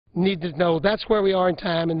need to know that's where we are in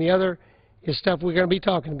time, and the other is stuff we're going to be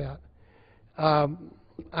talking about.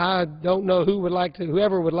 I don't know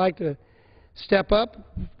whoever would like to step up,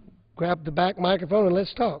 grab the back microphone, and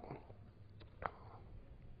let's talk.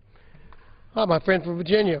 Oh, my friend from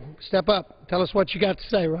Virginia, step up. Tell us what you got to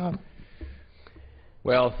say, Rob.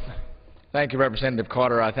 Well, thank you, Representative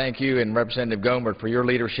Carter. I thank you and Representative Gohmert for your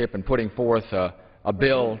leadership in putting forth a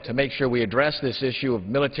bill to make sure we address this issue of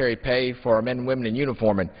military pay for our men and women in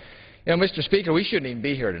uniform. And, you know, Mr. Speaker, we shouldn't even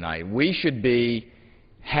be here tonight. We should be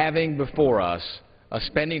having before us a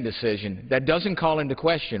spending decision that doesn't call into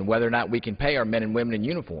question whether or not we can pay our men and women in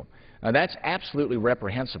uniform. Now, that's absolutely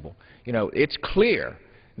reprehensible. You know, it's clear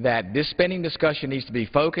that this spending discussion needs to be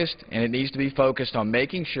focused, and it needs to be focused on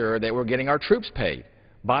making sure that we're getting our troops paid.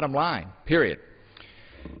 Bottom line, period.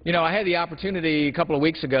 You know, I had the opportunity a couple of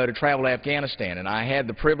weeks ago to travel to Afghanistan, and I had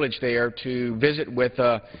the privilege there to visit with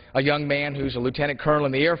a young man who's a lieutenant colonel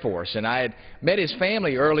in the Air Force. And I had met his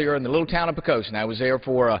family earlier in the little town of Poquoson. I was there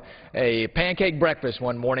for a pancake breakfast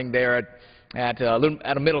one morning there at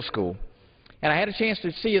a middle school. And I had a chance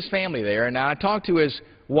to see his family there, and I talked to his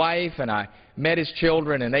wife, and I met his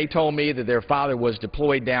children, and they told me that their father was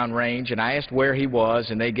deployed downrange, and I asked where he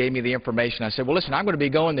was, and they gave me the information. I said, well, listen, I'm going to be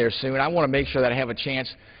going there soon. I want to make sure that I have a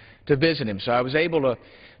chance to visit him. So I was able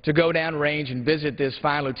to go downrange and visit this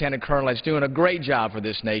fine lieutenant colonel that's doing a great job for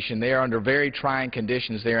this nation. They are under very trying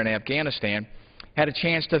conditions there in Afghanistan. Had a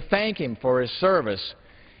chance to thank him for his service,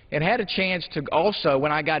 and had a chance to also,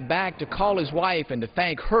 when I got back, to call his wife and to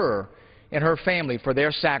thank her and her family for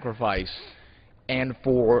their sacrifice and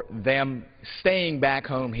for them staying back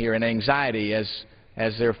home here in anxiety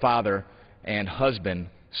as their father and husband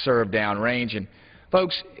served downrange. And,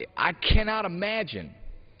 folks, I cannot imagine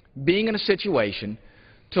being in a situation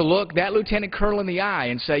to look that lieutenant colonel in the eye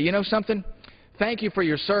and say, you know something, thank you for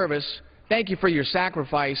your service, thank you for your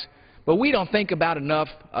sacrifice, but we don't think enough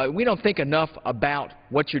about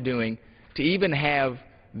what you're doing to even have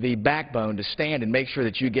the backbone to stand and make sure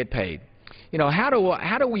that you get paid. You know, how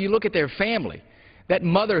do we look at their family? That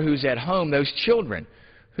mother who's at home, those children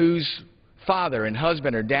whose father and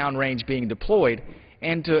husband are downrange being deployed,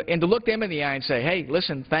 and to look them in the eye and say, hey,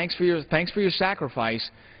 listen, thanks for your sacrifice,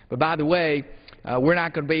 but by the way, we're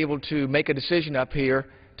not going to be able to make a decision up here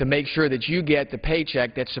to make sure that you get the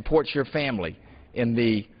paycheck that supports your family in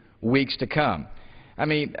the weeks to come. I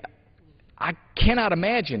mean, I cannot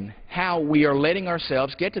imagine how we are letting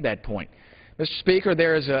ourselves get to that point. Mr. Speaker,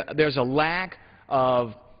 there's a lack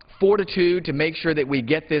of fortitude to make sure that we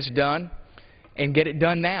get this done and get it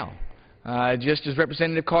done now. Just as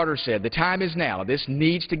Representative Carter said, the time is now. This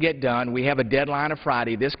needs to get done. We have a deadline of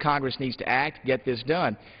Friday. This Congress needs to act, get this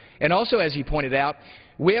done. And also, as he pointed out,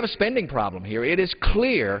 we have a spending problem here. It is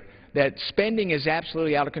clear that spending is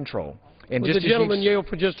absolutely out of control. And Will just the gentleman yield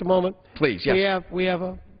for just a moment? Please, yes. We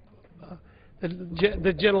have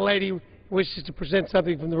the gentlelady wishes to present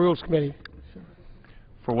something from the Rules Committee.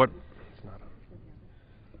 For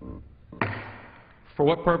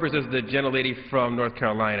what purpose does the gentlelady from North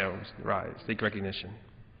Carolina rise? Seek recognition.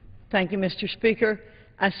 Thank you, Mr. Speaker.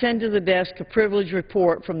 I send to the desk a privilege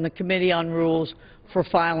report from the Committee on Rules for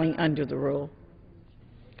filing under the rule.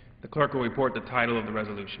 The clerk will report the title of the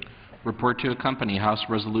resolution. Report to accompany House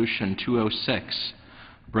Resolution 206,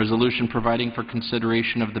 resolution providing for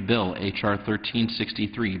consideration of the bill, H.R.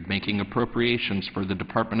 1363, making appropriations for the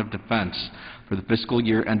Department of Defense for the fiscal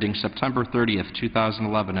year ending September 30th,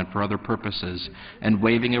 2011, and for other purposes, and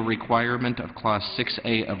waiving a requirement of Clause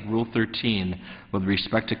 6A of Rule 13 with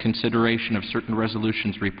respect to consideration of certain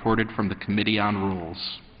resolutions reported from the Committee on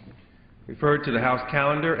Rules. Referred to the House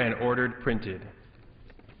calendar and ordered printed.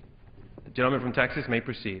 The gentleman from Texas may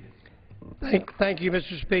proceed. Thank you,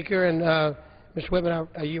 Mr. Speaker. And Mr. Whitman,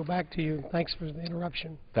 I yield back to you. Thanks for the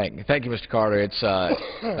interruption. Thank you, Mr. Carter. It's,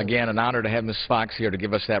 again, an honor to have Ms. Fox here to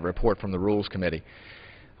give us that report from the Rules Committee.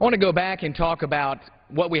 I want to go back and talk about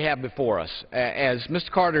what we have before us. As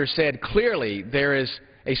Mr. Carter said, clearly there is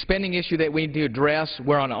a spending issue that we need to address.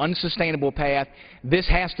 We're on an unsustainable path. This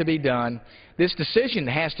has to be done. This decision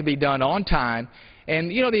has to be done on time.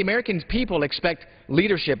 And, you know, the American people expect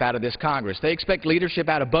leadership out of this Congress. They expect leadership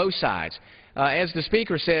out of both sides. As the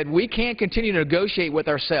Speaker said, we can't continue to negotiate with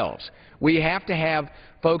ourselves. We have to have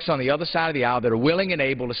folks on the other side of the aisle that are willing and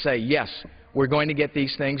able to say, yes, we're going to get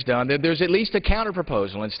these things done. There's at least a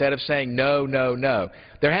counterproposal instead of saying no, no, no.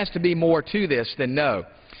 There has to be more to this than no.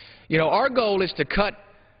 You know, our goal is to cut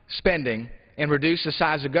spending and reduce the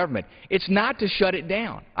size of government. It's not to shut it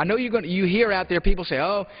down. I know you hear out there people say,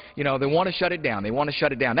 oh, you know, they want to shut it down. They want to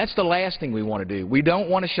shut it down. That's the last thing we want to do. We don't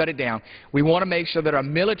want to shut it down. We want to make sure that our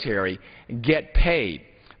military get paid.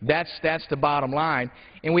 That's the bottom line.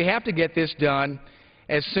 And we have to get this done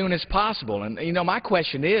as soon as possible. And, you know, my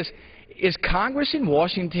question is Congress in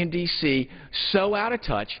Washington, D.C. so out of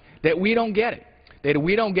touch that we don't get it? That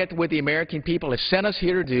we don't get what the American people have sent us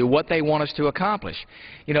here to do, what they want us to accomplish?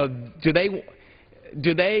 You know, do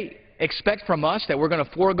they expect from us that we're going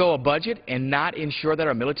to forego a budget and not ensure that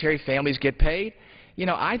our military families get paid? You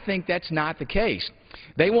know, I think that's not the case.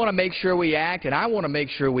 They want to make sure we act, and I want to make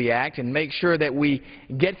sure we act and make sure that we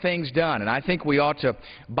get things done. And I think we ought to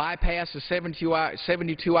bypass the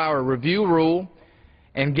 72-hour review rule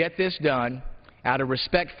and get this done out of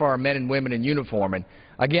respect for our men and women in uniform. And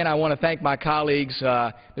again, I want to thank my colleagues,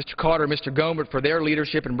 Mr. Carter, Mr. Gohmert, for their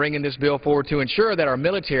leadership in bringing this bill forward to ensure that our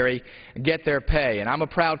military get their pay. And I'm a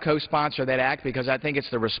proud co-sponsor of that act because I think it's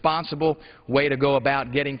the responsible way to go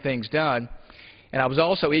about getting things done. And I was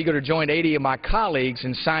also eager to join 80 of my colleagues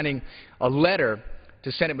in signing a letter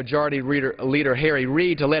to Senate Majority Leader Harry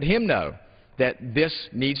Reid to let him know that this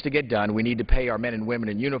needs to get done. We need to pay our men and women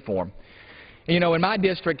in uniform. You know, in my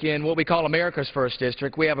district, in what we call America's First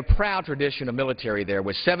District, we have a proud tradition of military there,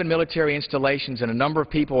 with 7 military installations and a number of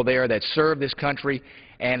people there that serve this country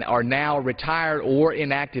and are now retired or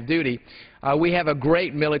in active duty. We have a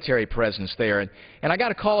great military presence there. And I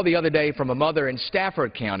got a call the other day from a mother in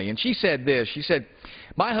Stafford County, and she said this. She said,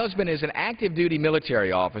 "My husband is an active duty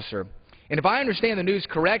military officer, and if I understand the news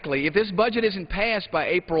correctly, if this budget isn't passed by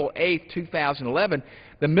April 8, 2011,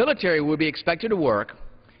 the military will be expected to work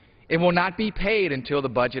and will not be paid until the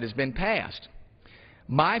budget has been passed.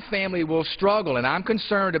 My family will struggle, and I'm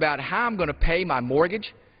concerned about how I'm going to pay my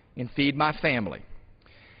mortgage and feed my family.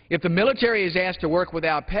 If the military is asked to work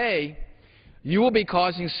without pay, you will be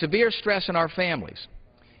causing severe stress on our families.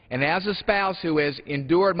 And as a spouse who has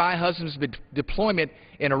endured my husband's deployment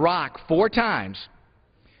in Iraq 4 times,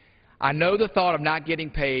 I know the thought of not getting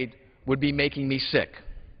paid would be making me sick.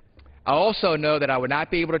 I also know that I would not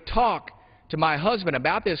be able to talk to my husband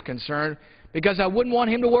about this concern because I wouldn't want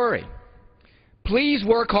him to worry. Please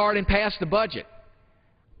work hard and pass the budget.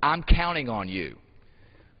 I'm counting on you."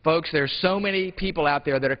 Folks, there's so many people out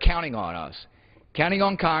there that are counting on us, counting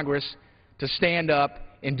on Congress to stand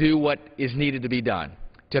up and do what is needed to be done,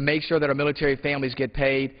 to make sure that our military families get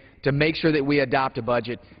paid, to make sure that we adopt a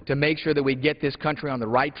budget, to make sure that we get this country on the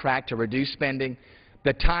right track to reduce spending.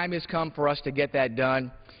 The time has come for us to get that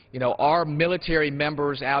done. You know, our military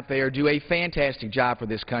members out there do a fantastic job for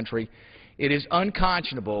this country. It is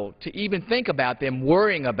unconscionable to even think about them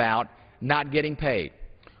worrying about not getting paid,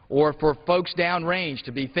 or for folks downrange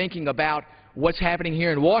to be thinking about what's happening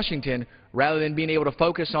here in Washington rather than being able to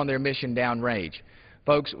focus on their mission downrange.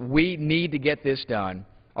 Folks, we need to get this done.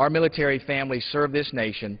 Our military families serve this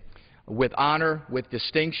nation with honor, with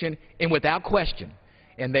distinction, and without question.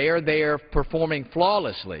 And they are there performing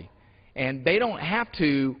flawlessly. And they don't have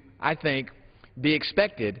to, I think, be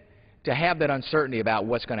expected to have that uncertainty about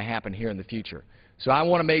what's going to happen here in the future. So I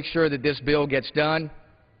want to make sure that this bill gets done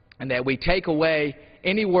and that we take away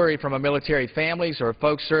any worry from our military families or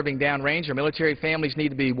folks serving downrange. Our military families need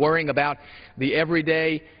to be worrying about the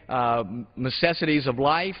everyday necessities of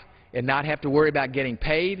life and not have to worry about getting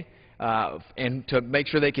paid, and to make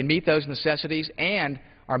sure they can meet those necessities. And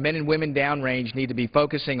our men and women downrange need to be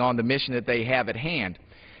focusing on the mission that they have at hand.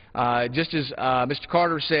 Just as Mr.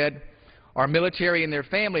 Carter said, our military and their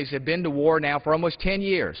families have been to war now for almost 10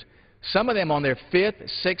 years, some of them on their 5th,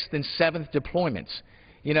 6th, and 7th deployments.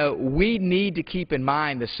 You know, we need to keep in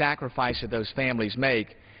mind the sacrifice that those families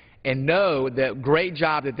make and know the great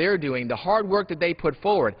job that they're doing, the hard work that they put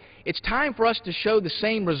forward. It's time for us to show the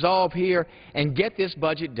same resolve here and get this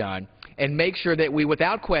budget done and make sure that we,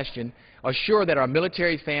 without question, assure that our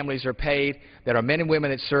military families are paid, that our men and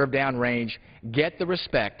women that serve downrange get the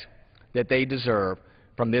respect that they deserve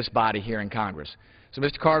from this body here in Congress. So,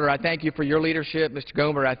 Mr. Carter, I thank you for your leadership. Mr.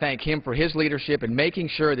 Gohmert, I thank him for his leadership in making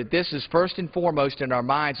sure that this is first and foremost in our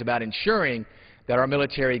minds about ensuring that our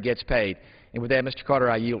military gets paid. And with that, Mr. Carter,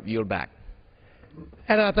 I yield back.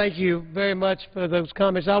 And I thank you very much for those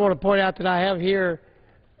comments. I want to point out that I have here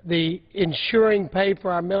the Ensuring Pay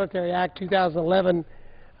for Our Military Act 2011.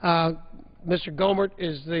 Mr. Gohmert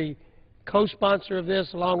is the co-sponsor of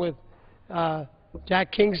this, along with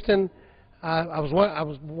Jack Kingston. I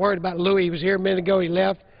was worried about Louis. He was here a minute ago. He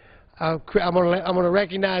left. I'm going to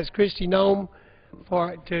recognize Kristi Noem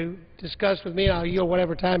to discuss with me. I'll yield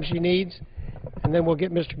whatever time she needs, and then we'll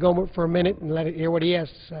get Mr. Gohmert for a minute and let it hear what he has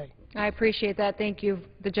to say. I appreciate that. Thank you,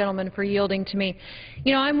 the gentleman, for yielding to me.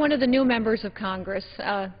 You know, I'm one of the new members of Congress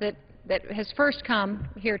that has first come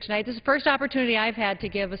here tonight. This is the first opportunity I've had to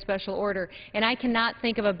give a special order, and I cannot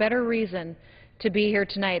think of a better reason to be here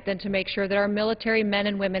tonight than to make sure that our military men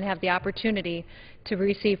and women have the opportunity to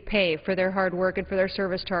receive pay for their hard work and for their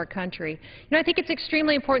service to our country. You know, I think it's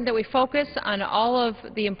extremely important that we focus on all of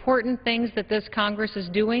the important things that this Congress is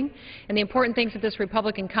doing and the important things that this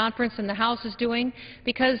Republican conference in the House is doing,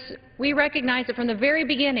 because we recognize that from the very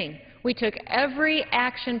beginning we took every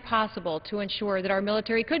action possible to ensure that our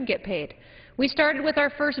military could get paid. We started with our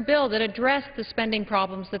first bill that addressed the spending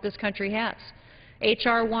problems that this country has.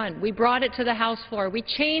 H.R. 1. We brought it to the House floor. We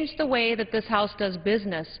changed the way that this House does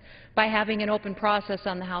business by having an open process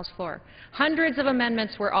on the House floor. Hundreds of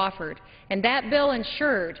amendments were offered, and that bill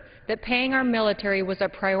ensured that paying our military was a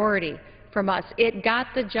priority from us. It got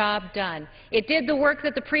the job done. It did the work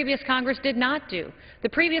that the previous Congress did not do. The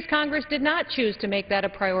previous Congress did not choose to make that a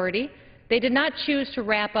priority. They did not choose to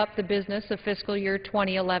wrap up the business of fiscal year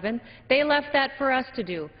 2011. They left that for us to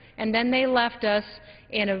do. And then they left us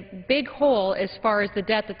in a big hole as far as the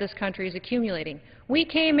debt that this country is accumulating. We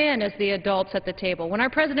came in as the adults at the table. When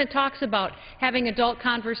our President talks about having adult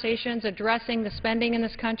conversations, addressing the spending in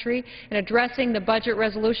this country, and addressing the budget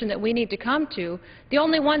resolution that we need to come to, the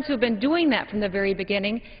only ones who have been doing that from the very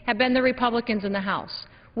beginning have been the Republicans in the House.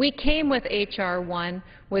 We came with H.R. 1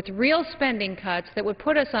 with real spending cuts that would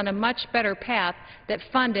put us on a much better path that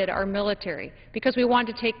funded our military, because we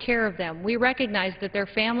wanted to take care of them. We recognized that their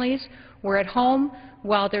families were at home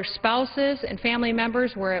while their spouses and family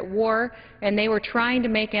members were at war, and they were trying to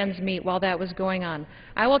make ends meet while that was going on.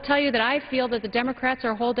 I will tell you that I feel that the Democrats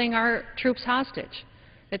are holding our troops hostage,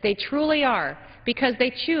 that they truly are, because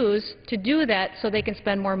they choose to do that so they can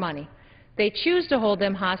spend more money. They choose to hold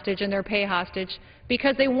them hostage and their pay hostage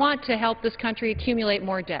because they want to help this country accumulate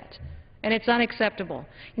more debt. And it's unacceptable.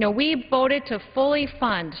 You know, we voted to fully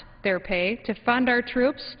fund their pay, to fund our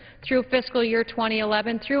troops through fiscal year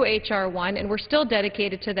 2011, through H.R. 1, and we're still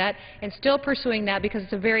dedicated to that and still pursuing that because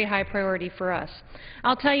it's a very high priority for us.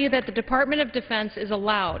 I'll tell you that the Department of Defense is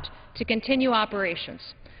allowed to continue operations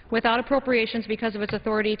without appropriations because of its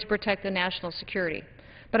authority to protect the national security.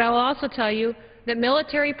 But I will also tell you that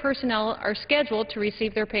military personnel are scheduled to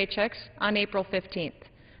receive their paychecks on April 15th.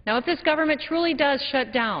 Now, if this government truly does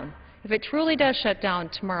shut down, if it truly does shut down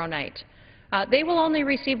tomorrow night, they will only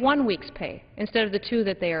receive 1 week's pay instead of the 2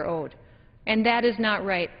 that they are owed. And that is not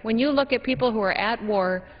right. When you look at people who are at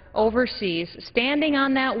war overseas, standing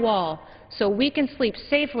on that wall so we can sleep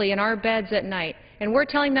safely in our beds at night, and we're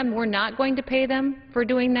telling them we're not going to pay them for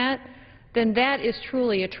doing that, then that is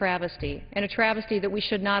truly a travesty, and a travesty that we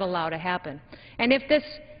should not allow to happen. And if this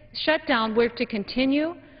shutdown were to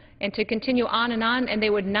continue and to continue on, and they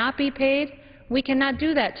would not be paid, we cannot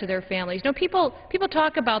do that to their families. You know, people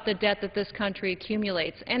talk about the debt that this country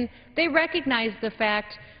accumulates, and they recognize the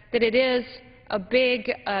fact that it is a big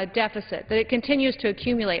deficit, that it continues to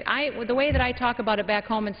accumulate. The way that I talk about it back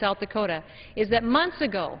home in South Dakota is that months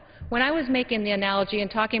ago, when I was making the analogy and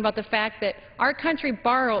talking about the fact that our country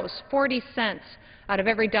borrows 40 cents out of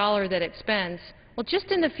every dollar that it spends, well, just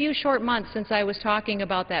in the few short months since I was talking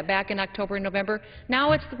about that back in October and November,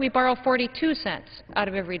 now we borrow 42 cents out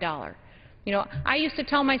of every dollar. You know, I used to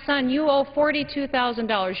tell my son, you owe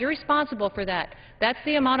 $42,000. You're responsible for that. That's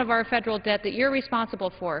the amount of our federal debt that you're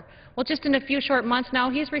responsible for. Well, just in a few short months now,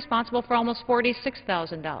 he's responsible for almost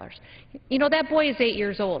 $46,000. You know, that boy is 8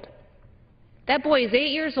 years old. That boy is 8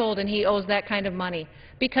 years old, and he owes that kind of money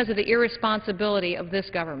because of the irresponsibility of this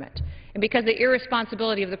government and because of the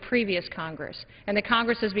irresponsibility of the previous Congress and the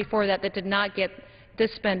Congresses before that that did not get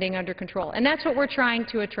this spending under control. And that's what we're trying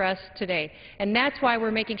to address today. And that's why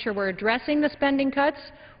we're making sure we're addressing the spending cuts.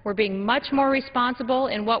 We're being much more responsible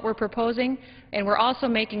in what we're proposing, and we're also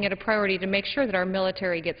making it a priority to make sure that our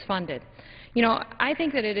military gets funded. You know, I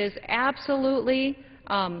think that it is absolutely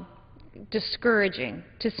discouraging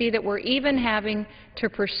to see that we're even having to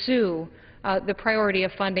pursue the priority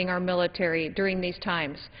of funding our military during these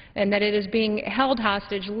times, and that it is being held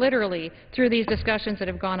hostage literally through these discussions that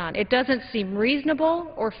have gone on. It doesn't seem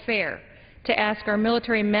reasonable or fair to ask our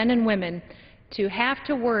military men and women to have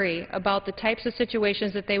to worry about the types of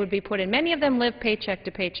situations that they would be put in. Many of them live paycheck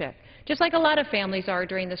to paycheck, just like a lot of families are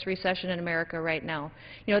during this recession in America right now.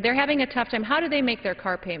 You know, they're having a tough time. How do they make their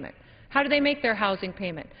car payment? How do they make their housing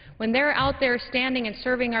payment? When they're out there standing and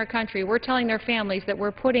serving our country, we're telling their families that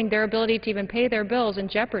we're putting their ability to even pay their bills in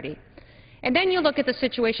jeopardy. And then you look at the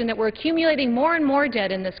situation that we're accumulating more and more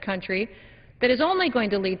debt in this country that is only going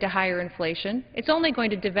to lead to higher inflation. It's only going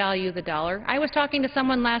to devalue the dollar. I was talking to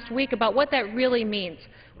someone last week about what that really means.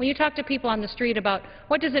 When you talk to people on the street about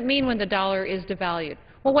what does it mean when the dollar is devalued?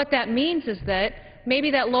 Well, what that means is that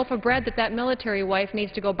maybe that loaf of bread that that military wife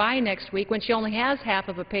needs to go buy next week when she only has half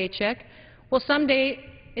of a paycheck, well, someday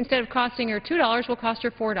instead of costing her $2, will cost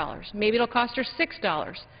her $4. Maybe it'll cost her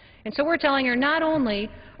 $6. And so we're telling her, not only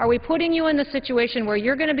are we putting you in the situation where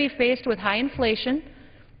you're going to be faced with high inflation,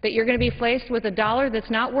 that you're going to be faced with a dollar that's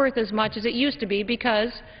not worth as much as it used to be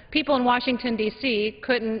because people in Washington, D.C.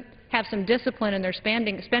 couldn't have some discipline in their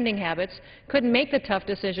spending habits, couldn't make the tough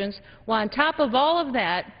decisions. Well, on top of all of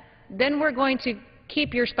that, then we're going to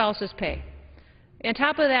keep your spouse's pay. On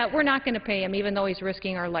top of that, we're not going to pay him even though he's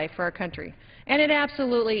risking our life for our country. And it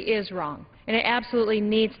absolutely is wrong, and it absolutely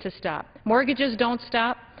needs to stop. Mortgages don't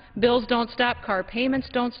stop. Bills don't stop. Car payments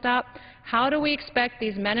don't stop. How do we expect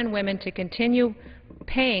these men and women to continue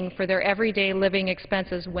paying for their everyday living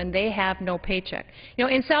expenses when they have no paycheck? You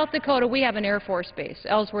know, in South Dakota, we have an Air Force base,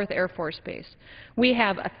 Ellsworth Air Force Base. We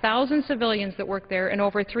have 1,000 civilians that work there and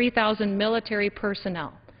over 3,000 military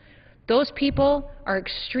personnel. Those people are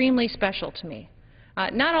extremely special to me.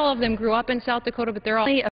 Not all of them grew up in South Dakota, but they're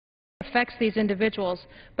all affects these individuals,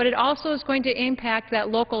 but it also is going to impact that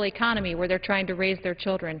local economy where they're trying to raise their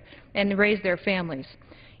children and raise their families.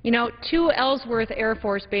 You know, 2 Ellsworth Air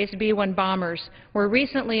Force Base B-1 bombers were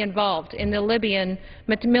recently involved in the Libyan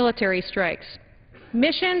military strikes.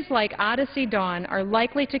 Missions like Odyssey Dawn are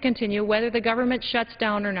likely to continue whether the government shuts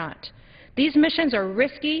down or not. These missions are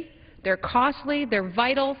risky, they're costly, they're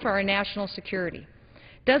vital for our national security.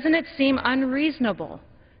 Doesn't it seem unreasonable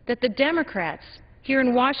that the Democrats here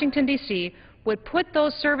in Washington, D.C. would put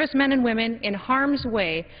those servicemen and women in harm's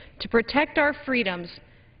way to protect our freedoms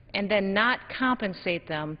and then not compensate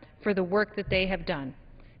them for the work that they have done,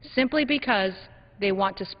 simply because they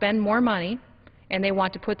want to spend more money and they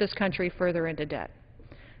want to put this country further into debt?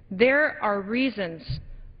 There are reasons.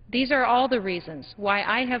 These are all the reasons why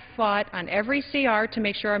I have fought on every CR to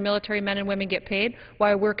make sure our military men and women get paid,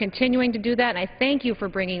 why we're continuing to do that, and I thank you for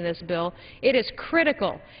bringing this bill. It is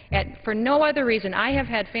critical, and for no other reason. I have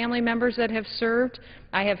had family members that have served.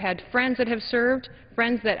 I have had friends that have served,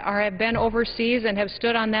 friends that have been overseas and have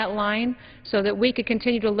stood on that line so that we could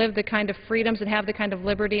continue to live the kind of freedoms and have the kind of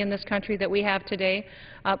liberty in this country that we have today.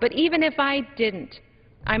 But even if I didn't,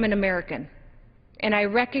 I'm an American, and I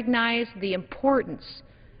recognize the importance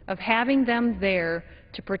of having them there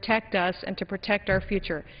to protect us and to protect our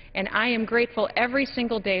future. And I am grateful every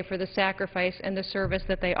single day for the sacrifice and the service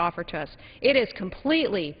that they offer to us. It is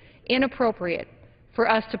completely inappropriate for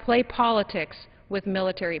us to play politics with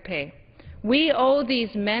military pay. We owe these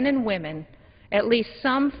men and women at least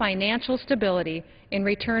some financial stability in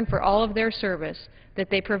return for all of their service that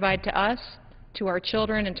they provide to us, to our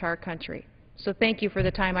children, and to our country. So thank you for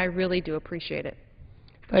the time. I really do appreciate it.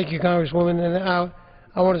 Thank you, Congresswoman. And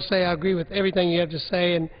I want to say I agree with everything you have to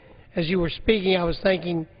say, and as you were speaking, I was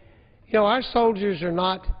thinking, you know, our soldiers are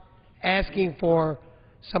not asking for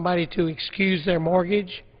somebody to excuse their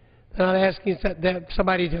mortgage. They're not asking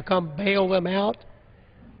somebody to come bail them out.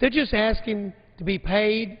 They're just asking to be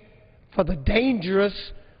paid for the dangerous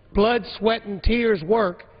blood, sweat, and tears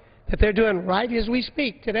work that they're doing right as we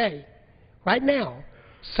speak today. Right now,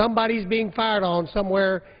 somebody's being fired on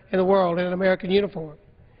somewhere in the world in an American uniform.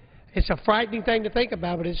 It's a frightening thing to think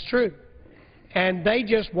about, but it's true. And they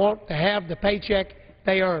just want to have the paycheck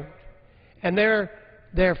they earned. And their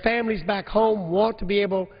families back home want to be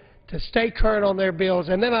able to stay current on their bills.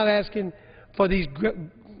 And they're not asking for these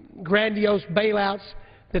grandiose bailouts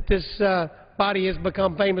that this body has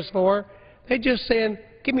become famous for. They're just saying,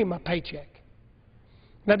 give me my paycheck.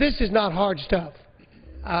 Now, this is not hard stuff.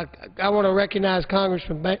 I want to recognize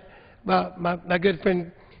Congressman, my good friend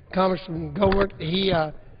Congressman Gohmert. He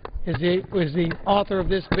was the author of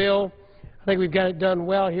this bill. I think we've got it done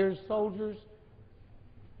well. Here's soldiers.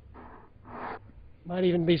 Might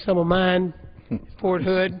even be some of mine, Fort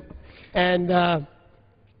Hood. And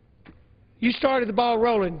you started the ball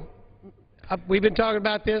rolling. We've been talking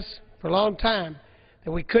about this for a long time,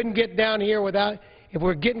 that we couldn't get down here without, if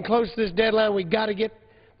we're getting close to this deadline, we've got to get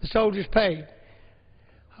the soldiers paid.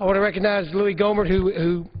 I want to recognize Louis Gohmert,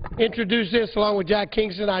 who introduced this along with Jack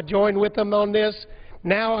Kingston. I joined with them on this.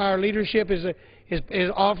 Now our leadership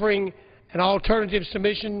is offering an alternative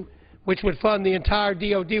submission which would fund the entire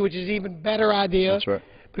DOD, which is an even better idea. That's right.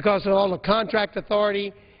 Because of all the contract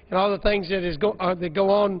authority and all the things that go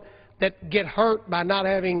on that get hurt by not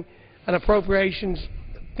having an appropriations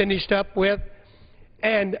finished up with.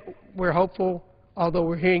 And we're hopeful, although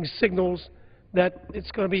we're hearing signals that it's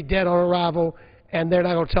going to be dead on arrival and they're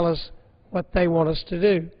not going to tell us what they want us to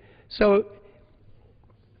do. So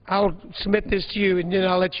I'll submit this to you, and then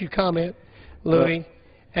I'll let you comment, Louis. Right.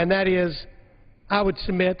 And that is, I would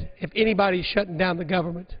submit, if anybody's shutting down the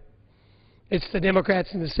government, it's the Democrats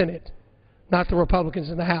in the Senate, not the Republicans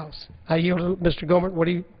in the House. I yield to Mr. Gohmert. What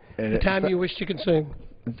do you the time you wish to consume.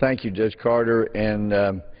 Thank you, Judge Carter.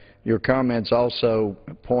 And your comments also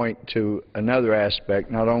point to another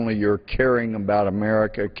aspect, not only your caring about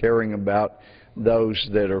America, caring about those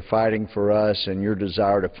that are fighting for us and your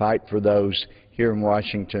desire to fight for those here in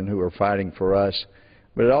Washington who are fighting for us,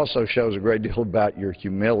 but it also shows a great deal about your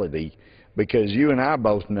humility, because you and I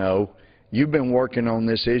both know you've been working on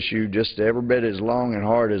this issue just every bit as long and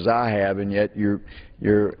hard as I have, and yet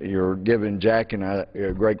you're giving Jack and I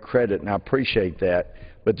great credit, and I appreciate that.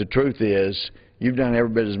 But the truth is, you've done every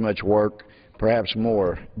bit as much work, perhaps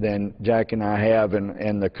more, than Jack and I have,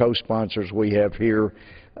 and the co-sponsors we have here.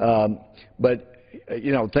 But,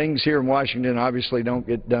 you know, things here in Washington obviously don't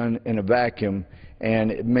get done in a vacuum,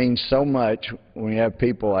 and it means so much when you have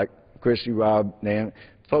people like Christy, Rob, Dan,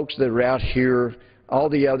 folks that are out here, all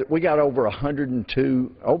the other, we got over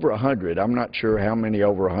 100, I'm not sure how many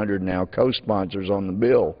over 100 now, co-sponsors on the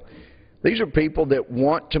bill. These are people that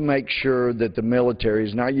want to make sure that the military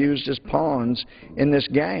is not used as pawns in this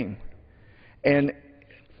game. And,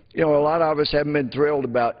 you know, a lot of us haven't been thrilled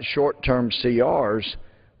about short-term CRs,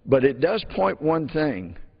 but it does point one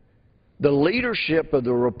thing. The leadership of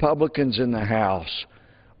the Republicans in the House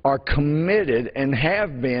are committed and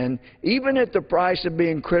have been, even at the price of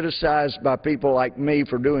being criticized by people like me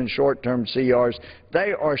for doing short-term CRs,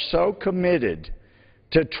 they are so committed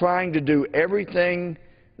to trying to do everything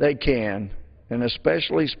they can, and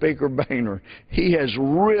especially Speaker Boehner. He has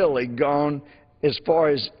really gone as far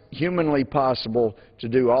as humanly possible to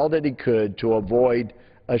do all that he could to avoid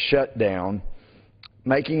a shutdown,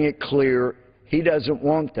 making it clear he doesn't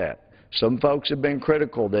want that. Some folks have been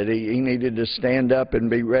critical that he needed to stand up and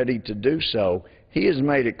be ready to do so. He has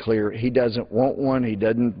made it clear he doesn't want one. He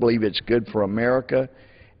doesn't believe it's good for America.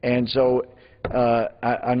 And so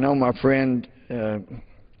I know my friend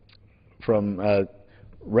from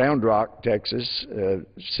Round Rock, Texas,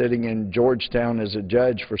 sitting in Georgetown as a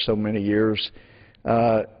judge for so many years,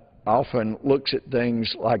 often looks at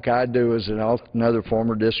things like I do as another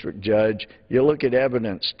former district judge. You look at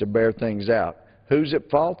evidence to bear things out. Who's at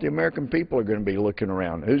fault? The American people are going to be looking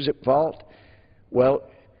around. Who's at fault? Well,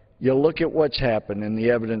 you look at what's happened, and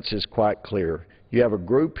the evidence is quite clear. You have a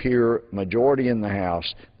group here, majority in the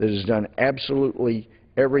House, that has done absolutely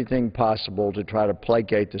everything possible to try to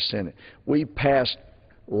placate the Senate. We passed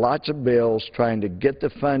lots of bills trying to get the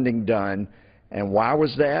funding done, and why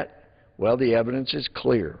was that? Well, the evidence is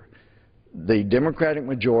clear. The Democratic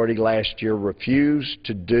majority last year refused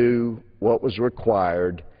to do what was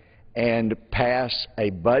required and pass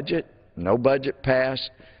a budget, no budget passed,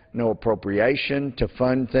 no appropriation to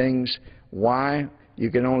fund things. Why? You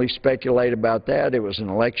can only speculate about that. It was an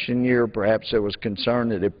election year. Perhaps there was concern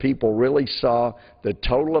that if people really saw the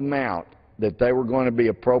total amount that they were going to be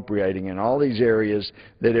appropriating in all these areas,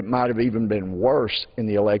 that it might have even been worse in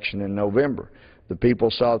the election in November. The people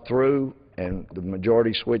saw through, and the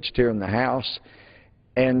majority switched here in the House.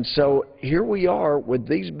 And so here we are with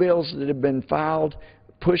these bills that have been filed,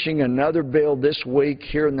 pushing another bill this week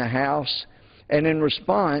here in the House, and in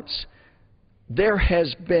response, there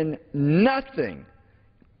has been nothing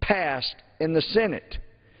passed in the Senate.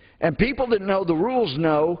 And people that know the rules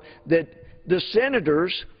know that the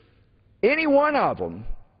senators, any one of them,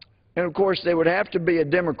 and of course they would have to be a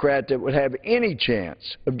Democrat that would have any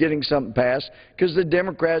chance of getting something passed, because the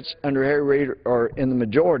Democrats under Harry Reid are in the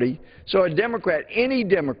majority. So a Democrat, any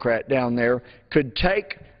Democrat down there could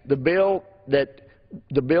take the bill that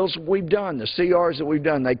the bills we've done, the CRs that we've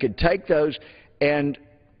done, they could take those and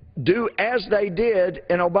do as they did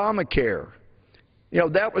in Obamacare. You know,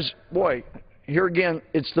 that was, boy, here again,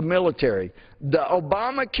 it's the military. The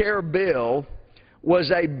Obamacare bill was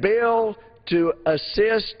a bill to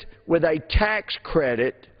assist with a tax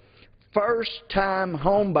credit first-time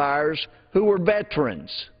home buyers who were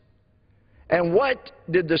veterans. And what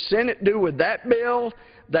did the Senate do with that bill?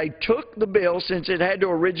 They took the bill, since it had to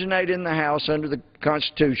originate in the House under the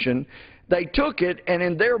Constitution, they took it, and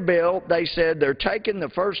in their bill, they said they're taking the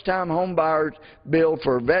first-time home buyer bill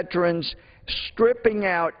for veterans, stripping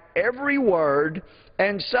out every word,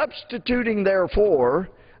 and substituting, therefore,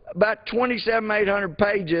 about 800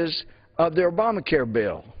 pages of their Obamacare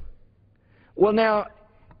bill. Well, now,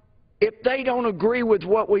 if they don't agree with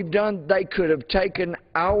what we've done, they could have taken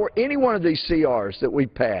any one of these CRs that we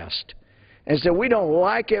passed and said, we don't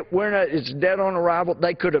like it, it's dead on arrival.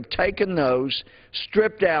 They could have taken those,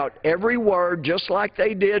 stripped out every word, just like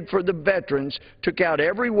they did for the veterans, took out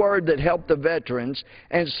every word that helped the veterans,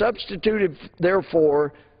 and substituted,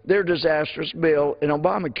 therefore, their disastrous bill in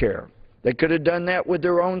Obamacare. They could have done that with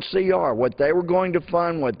their own CR, what they were going to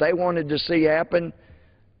fund, what they wanted to see happen.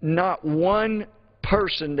 Not one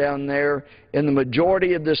person down there in the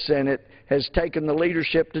majority of the Senate has taken the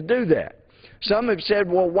leadership to do that. Some have said,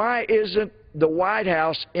 well, why isn't the White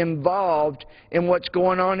House involved in what's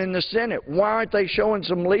going on in the Senate? Why aren't they showing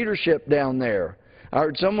some leadership down there? I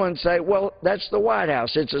heard someone say, well, that's the White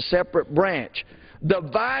House. It's a separate branch. The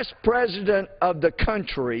Vice President of the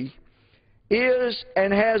country is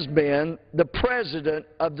and has been the President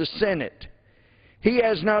of the Senate. He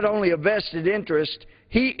has not only a vested interest,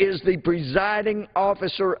 he is the presiding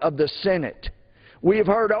officer of the Senate. We have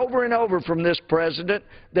heard over and over from this President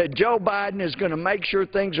that Joe Biden is going to make sure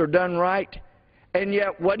things are done right, and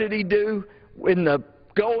yet what did he do? When the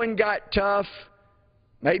going got tough,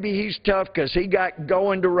 maybe he's tough because he got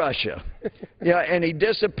going to Russia, and he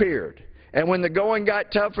disappeared. And when the going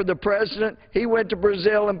got tough for the President, he went to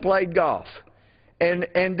Brazil and played golf. And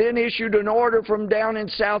then issued an order from down in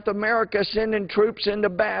South America sending troops into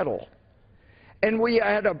battle. And we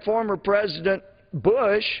had a former President,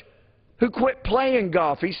 Bush, who quit playing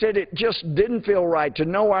golf. He said it just didn't feel right to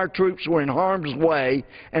know our troops were in harm's way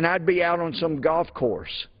and I'd be out on some golf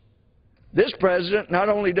course. This President not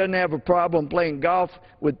only doesn't have a problem playing golf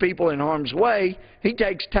with people in harm's way, he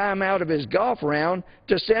takes time out of his golf round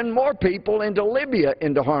to send more people into Libya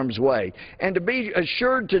into harm's way. And to be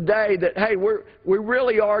assured today that, hey, we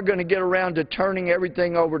really are going to get around to turning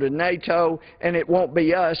everything over to NATO and it won't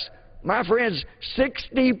be us. My friends,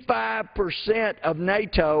 65% of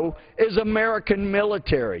NATO is American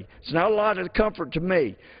military. It's not a lot of comfort to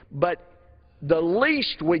me. But the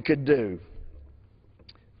least we could do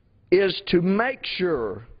is to make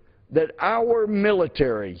sure that our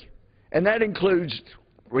military, and that includes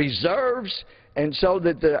reserves, and so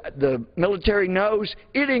that the military knows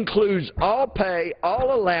it includes all pay,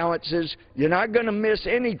 all allowances. You're not going to miss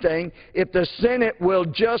anything if the Senate will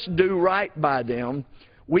just do right by them.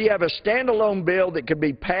 We have a standalone bill that could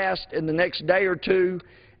be passed in the next day or two,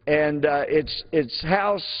 and it's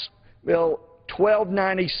House Bill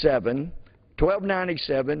 1297.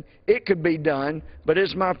 1297. It could be done, but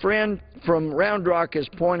as my friend from Round Rock has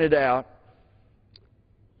pointed out,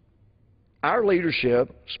 our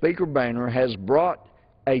leadership, Speaker Boehner, has brought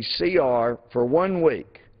a CR for 1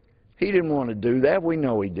 week. He didn't want to do that. We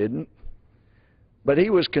know he didn't. But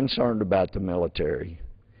he was concerned about the military.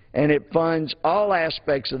 And it funds all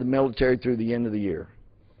aspects of the military through the end of the year.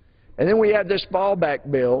 And then we have this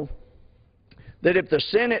fallback bill that if the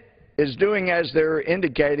Senate is doing as they're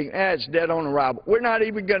indicating, it's dead on arrival. We're not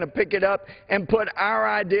even going to pick it up and put our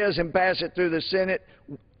ideas and pass it through the Senate.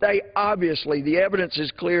 They obviously, the evidence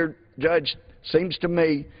is clear, Judge, seems to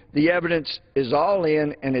me the evidence is all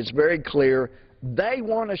in and it's very clear. They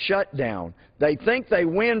want a shutdown. They think they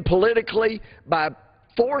win politically by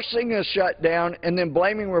forcing a shutdown and then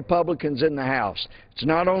blaming Republicans in the House. It's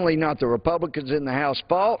not only not the Republicans in the House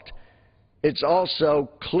fault, it's also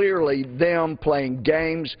clearly them playing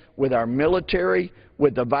games with our military,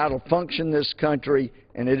 with the vital function of this country,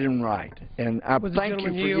 and it isn't right. And I thank you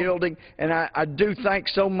for yielding, and I do thank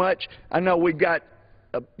so much. I know we've got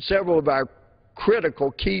several of our critical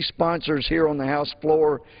key sponsors here on the House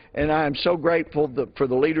floor, and I am so grateful for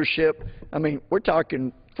the leadership. I mean, we're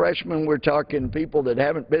talking freshmen, we're talking people that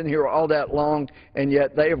haven't been here all that long, and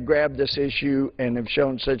yet they have grabbed this issue and have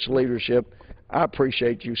shown such leadership. I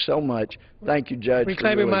appreciate you so much. Thank you, Judge.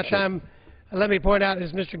 Reclaiming my time, let me point out,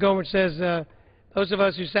 as Mr. Gohmert says, those of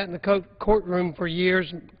us who sat in the courtroom for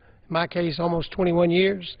years, in my case almost 21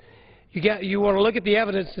 years, you want to look at the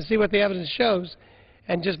evidence to see what the evidence shows.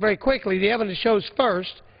 And just very quickly, the evidence shows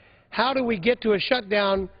first, how do we get to a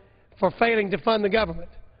shutdown for failing to fund the government?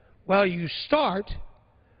 Well, you start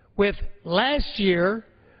with last year,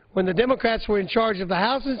 when the Democrats were in charge of the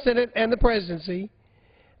House and Senate and the presidency.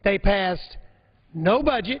 They passed no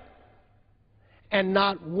budget and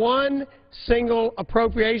not one single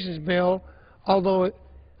appropriations bill, although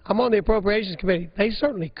I'm on the Appropriations Committee. They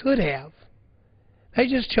certainly could have. They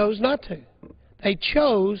just chose not to. They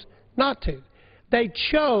chose not to. They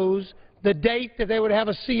chose the date that they would have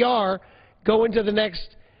a CR go into the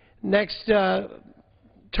next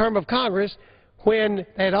term of Congress, when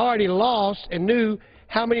they had already lost and knew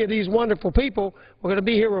how many of these wonderful people were going to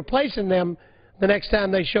be here replacing them the next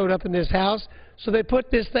time they showed up in this House. So they put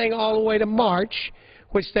this thing all the way to March,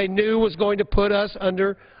 which they knew was going to put us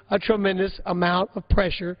under a tremendous amount of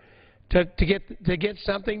pressure to get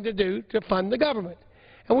something to do to fund the government.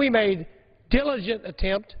 And we made diligent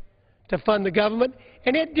attempt to fund the government,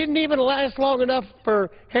 and it didn't even last long enough for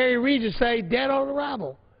Harry Reid to say dead on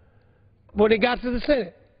arrival when it got to the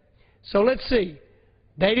Senate. So let's see.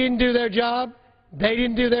 They didn't do their job. They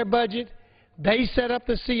didn't do their budget. They set up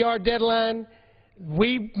the CR deadline.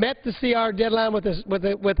 We met the CR deadline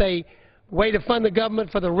with way to fund the government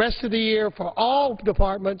for the rest of the year for all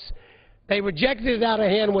departments. They rejected it out of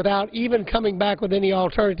hand without even coming back with any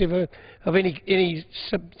alternative of any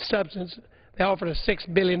substance. They offered a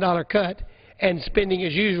 $6 billion cut and spending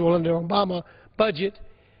as usual in the Obama budget.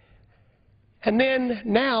 And then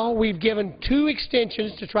now we've given 2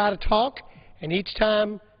 extensions to try to talk, and each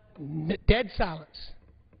time dead silence.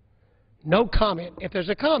 No comment. If there's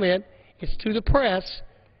a comment, it's to the press,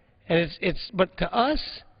 and but to us,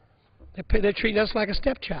 they're treating us like a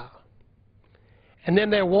stepchild. And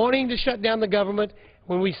then they're wanting to shut down the government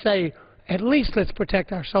when we say, at least let's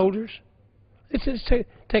protect our soldiers. Let's just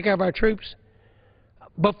take care of our troops.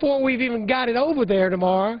 Before we've even got it over there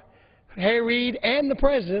tomorrow, Harry Reid and the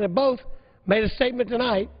President have both made a statement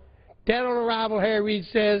tonight. Dead on arrival, Harry Reid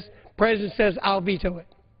says, President says, I'll veto it.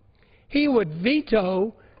 He would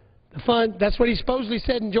veto the fund. That's what he supposedly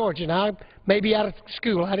said in Georgia. Now, I may be out of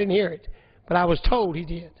school. I didn't hear it. But I was told he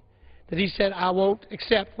did. That he said, I won't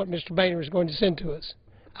accept what Mr. Boehner is going to send to us.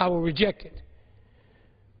 I will reject it.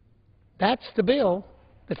 That's the bill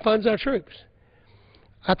that funds our troops.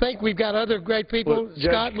 I think we've got other great people. Well,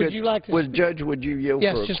 Scott, would you like to? Judge, would you yield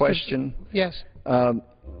yes, for a question? Yes.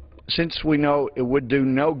 Since we know it would do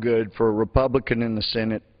no good for a Republican in the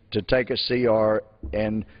Senate to take a CR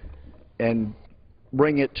and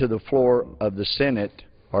bring it to the floor of the Senate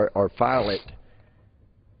or file it,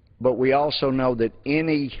 but we also know that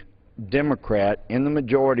any Democrat in the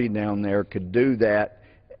majority down there could do that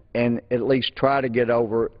and at least try to get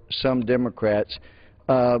over some Democrats.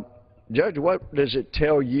 Judge, what does it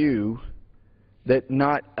tell you that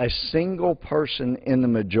not a single person in the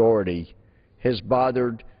majority has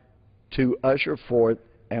bothered to usher forth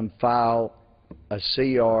and file a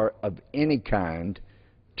CR of any kind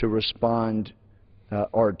to respond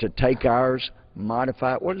or to take ours,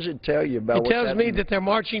 modify it? What does it tell you about what's happening? It tells me that they're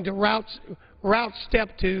marching to route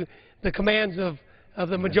step to the commands of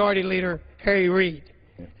the majority leader, Harry Reid.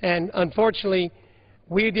 And unfortunately,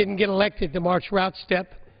 we didn't get elected to march route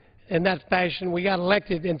step in that fashion. We got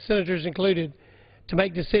elected, and senators included, to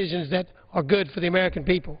make decisions that are good for the American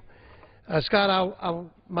people. Scott,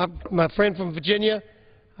 my friend from Virginia,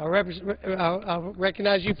 I'll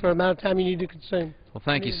recognize you for the amount of time you need to consume. Well,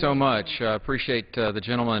 thank you so much. I appreciate the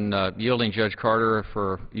gentleman yielding, Judge Carter,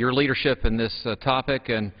 for your leadership in this topic,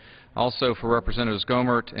 and also for Representatives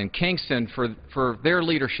Gohmert and Kingston for their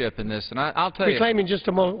leadership in this. And I'll tell you, reclaiming just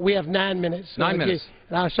a moment. We have 9 minutes. So 9 minutes.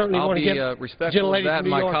 And I certainly want to give respectful of that,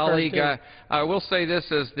 my colleague. I will say this: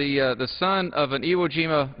 as the son of an Iwo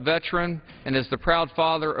Jima veteran and as the proud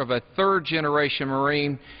father of a third-generation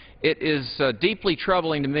Marine, it is deeply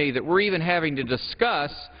troubling to me that we're even having to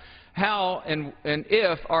discuss how and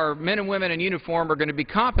if our men and women in uniform are going to be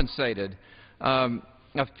compensated.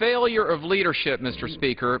 A failure of leadership, Mr.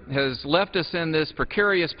 Speaker, has left us in this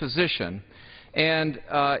precarious position, and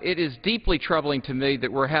it is deeply troubling to me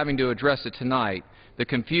that we're having to address it tonight, the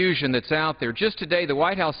confusion that's out there. Just today, the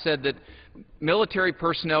White House said that military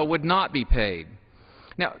personnel would not be paid.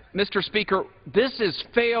 Now, Mr. Speaker, this is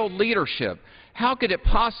failed leadership. How could it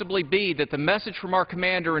possibly be that the message from our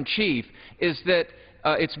Commander-in-Chief is that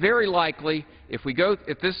it's very likely, if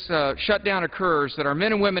this shutdown occurs, that our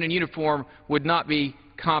men and women in uniform would not be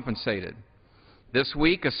compensated? This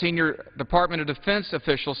week, a senior Department of Defense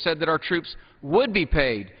official said that our troops would be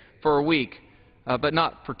paid for a week, but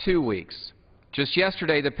not for 2 weeks. Just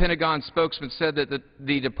yesterday, the Pentagon spokesman said that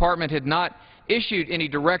the department had not issued any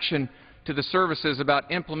direction to the services about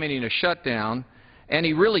implementing a shutdown, and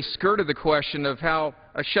he really skirted the question of how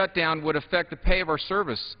a shutdown would affect the pay of our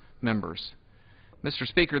service members. Mr.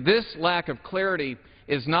 Speaker, this lack of clarity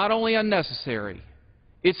is not only unnecessary,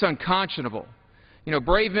 it's unconscionable. You know,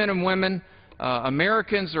 brave men and women,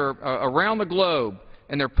 Americans are around the globe,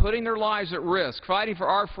 and they're putting their lives at risk, fighting for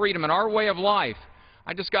our freedom and our way of life.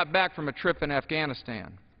 I just got back from a trip in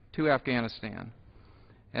Afghanistan, to Afghanistan.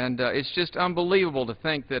 And it's just unbelievable to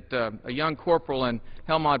think that a young corporal in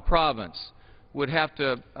Helmand Province would have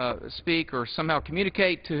to speak or somehow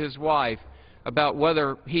communicate to his wife about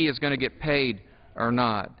whether he is going to get paid or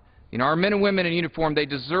not. You know, our men and women in uniform, they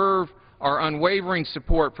deserve our unwavering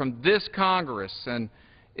support from this Congress. And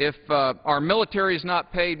if our military is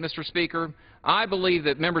not paid, Mr. Speaker, I believe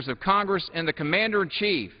that members of Congress and the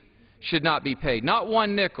Commander-in-Chief should not be paid, not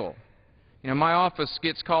one nickel. You know, my office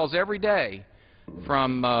gets calls every day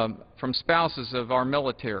from spouses of our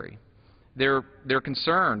military. They're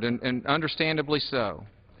concerned, and understandably so.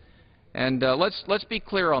 And let's be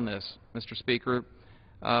clear on this, Mr. Speaker.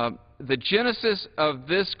 The genesis of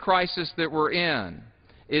this crisis that we're in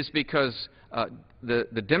is because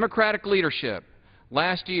the Democratic leadership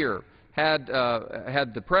last year had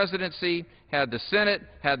the presidency, had the Senate,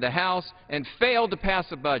 had the House, and failed to pass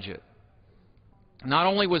a budget. Not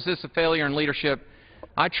only was this a failure in leadership,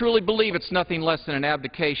 I truly believe it's nothing less than an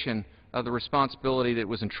abdication of the responsibility that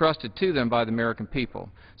was entrusted to them by the American people.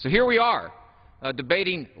 So here we are,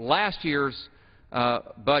 debating last year's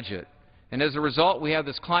budget. And as a result, we have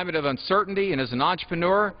this climate of uncertainty, and as an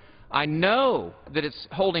entrepreneur, I know that it's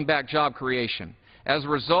holding back job creation. As a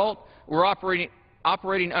result, we're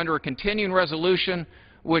operating under a continuing resolution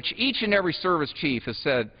which each and every service chief has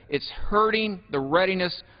said it's hurting the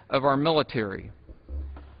readiness of our military.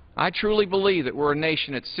 I truly believe that we're a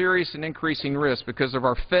nation at serious and increasing risk because of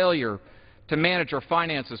our failure to manage our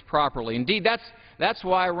finances properly. Indeed, that's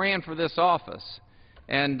why I ran for this office.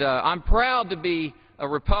 And I'm proud to be a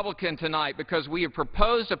Republican tonight because we have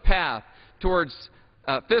proposed a path towards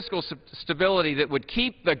fiscal stability that would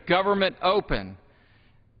keep the government open.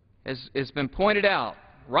 As has been pointed out,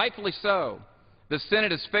 rightfully so, the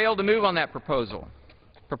Senate has failed to move on that proposal,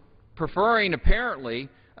 preferring apparently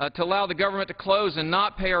to allow the government to close and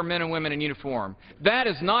not pay our men and women in uniform. That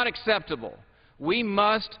is not acceptable. We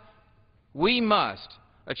must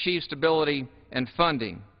achieve stability and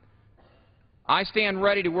funding. I stand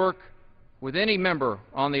ready to work with any member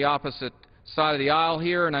on the opposite side of the aisle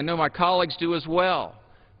here, and I know my colleagues do as well.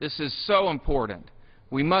 This is so important.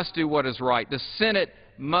 We must do what is right. The Senate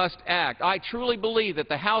must act. I truly believe that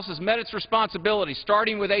the House has met its responsibility,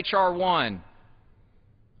 starting with H.R. 1.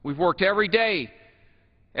 We've worked every day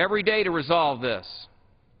to resolve this.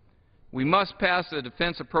 We must pass the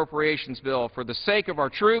Defense Appropriations Bill for the sake of our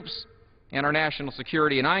troops and our national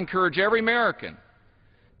security, and I encourage every American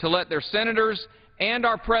to let their senators and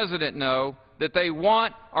our President know that they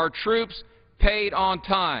want our troops paid on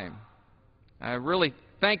time. I really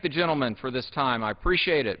thank the gentleman for this time. I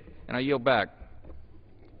appreciate it, and I yield back.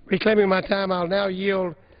 Reclaiming my time, I'll now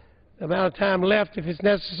yield the amount of time left, if it's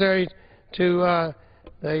necessary, to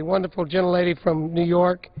the wonderful gentlelady from New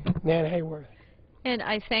York, Nan Hayworth. And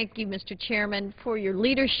I thank you, Mr. Chairman, for your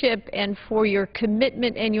leadership and for your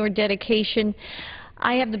commitment and your dedication.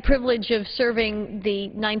 I have the privilege of serving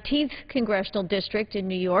the 19th Congressional District in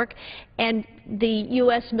New York, and the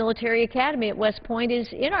U.S. Military Academy at West Point is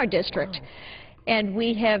in our district. Wow. And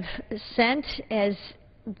we have sent, as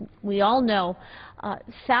we all know,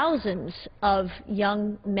 thousands of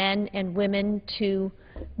young men and women to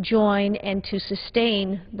join and to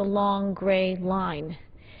sustain the long gray line.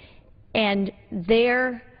 And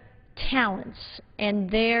their talents and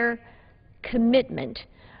their commitment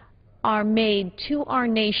are made to our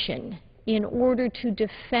nation in order to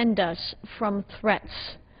defend us from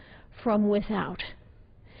threats from without.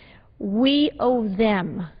 We owe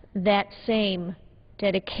them that same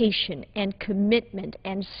dedication and commitment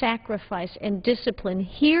and sacrifice and discipline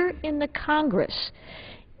here in the Congress,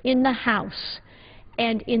 in the House,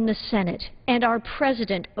 and in the Senate. And our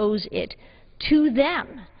President owes it to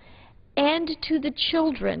them and to the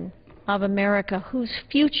children of America whose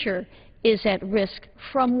future is at risk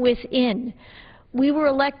from within. We were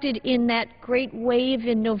elected in that great wave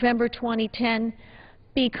in November 2010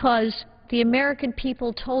 because the American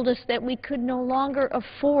people told us that we could no longer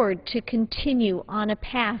afford to continue on a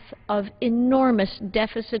path of enormous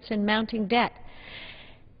deficits and mounting debt.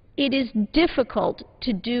 It is difficult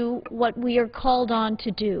to do what we are called on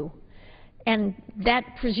to do. And that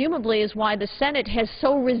presumably is why the Senate has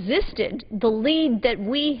so resisted the lead that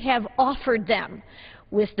we have offered them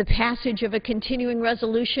with the passage of a continuing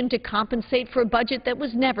resolution to compensate for a budget that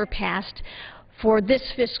was never passed for this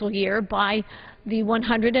fiscal year by the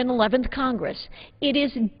 111th Congress. It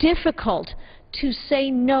is difficult to say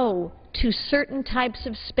no to certain types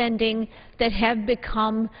of spending that have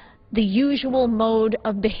become the usual mode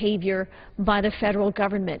of behavior by the federal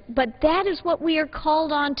government. But that is what we are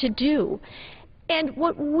called on to do. And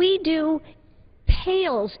what we do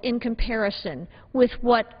pales in comparison with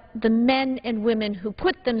what the men and women who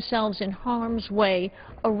put themselves in harm's way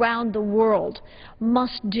around the world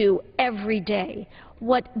must do every day.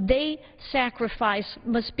 What they sacrifice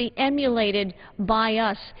must be emulated by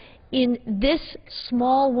us in this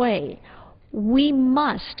small way. We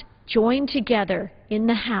must join together in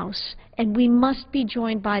the House, and we must be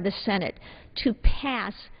joined by the Senate to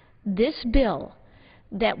pass this bill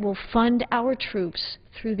that will fund our troops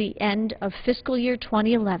through the end of fiscal year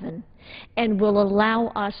 2011 and will allow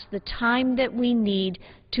us the time that we need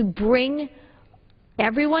to bring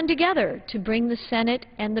everyone together, to bring the Senate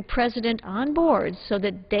and the President on board so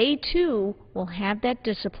that they too will have that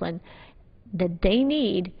discipline that they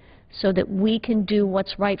need so that we can do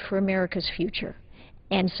what's right for America's future,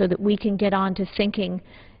 and so that we can get on to thinking,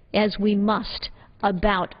 as we must,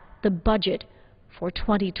 about the budget for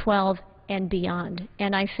 2012 and beyond.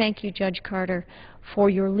 And I thank you, Judge Carter, for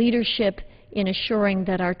your leadership in assuring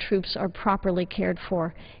that our troops are properly cared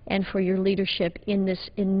for and for your leadership in this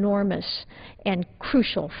enormous and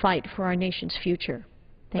crucial fight for our nation's future.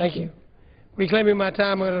 Thank you. Reclaiming my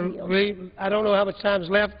time, I don't know how much time is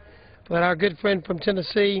left, but our good friend from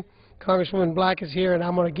Tennessee, Congresswoman Black, is here, and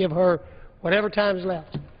I'm going to give her whatever time is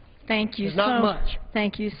left. Thank you not much.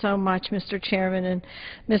 Thank you so much, Mr. Chairman and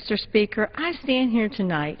Mr. Speaker. I stand here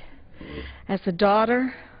tonight as a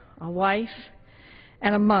daughter, a wife,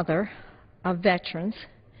 and a mother of veterans,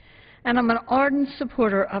 and I'm an ardent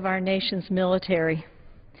supporter of our nation's military.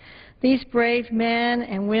 These brave men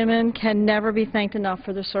and women can never be thanked enough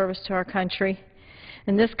for their service to our country,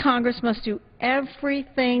 and this Congress must do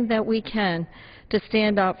everything that we can to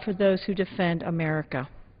stand up for those who defend America.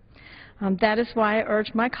 That is why I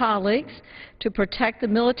urge my colleagues to protect the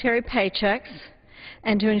military paychecks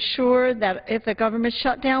and to ensure that if the government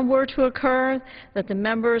shutdown were to occur, that the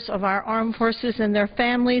members of our armed forces and their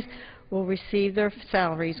families will receive their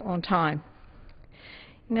salaries on time.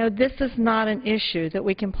 You know, this is not an issue that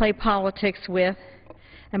we can play politics with,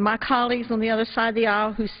 and my colleagues on the other side of the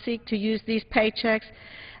aisle who seek to use these paychecks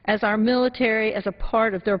as our military as a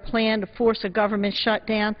part of their plan to force a government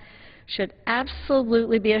shutdown should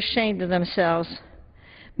absolutely be ashamed of themselves.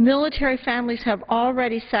 Military families have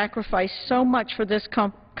already sacrificed so much for this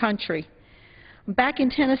country. Back in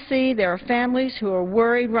Tennessee, there are families who are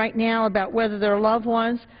worried right now about whether their loved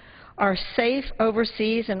ones are safe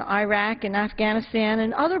overseas in Iraq and Afghanistan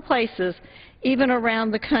and other places, even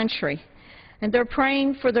around the country. And they're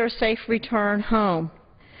praying for their safe return home.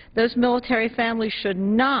 Those military families should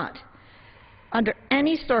not, under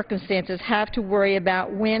any circumstances, have to worry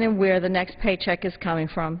about when and where the next paycheck is coming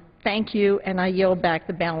from. Thank you, and I yield back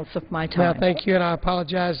the balance of my time. Well, thank you, and I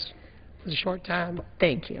apologize for the short time.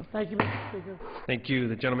 Thank you. Thank you, Mr. Speaker. Thank you.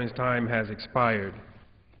 The gentleman's time has expired.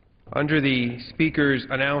 Under the Speaker's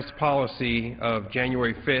announced policy of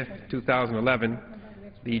January 5th, 2011,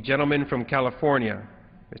 the gentleman from California,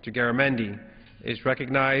 Mr. Garamendi, is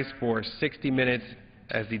recognized for 60 minutes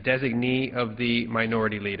as the designee of the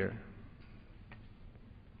Minority Leader.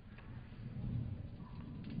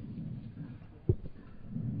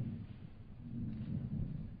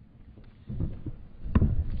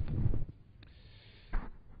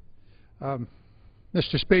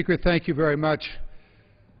 Mr. Speaker, thank you very much.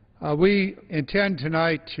 We intend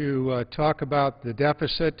tonight to talk about the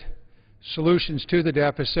deficit, solutions to the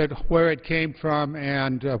deficit, where it came from,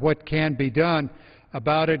 and what can be done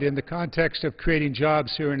about it in the context of creating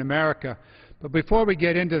jobs here in America. But before we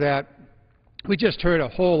get into that, we just heard a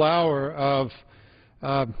whole hour of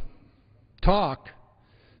talk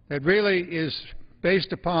that really is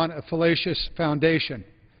based upon a fallacious foundation.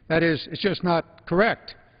 That is, it's just not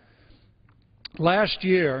correct. Last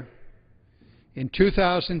year, in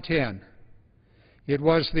 2010, it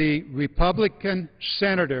was the Republican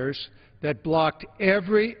senators that blocked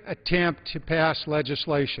every attempt to pass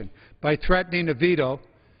legislation by threatening a veto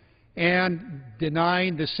and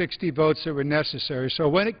denying the 60 votes that were necessary. So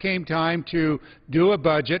when it came time to do a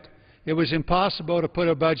budget, it was impossible to put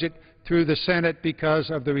a budget through the Senate because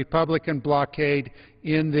of the Republican blockade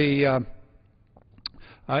in the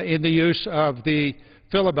use of the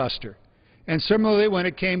filibuster. And similarly, when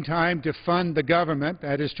it came time to fund the government,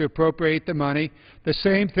 that is to appropriate the money, the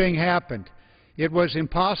same thing happened. It was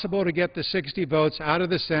impossible to get the 60 votes out of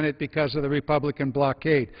the Senate because of the Republican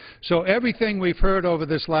blockade. So everything we've heard over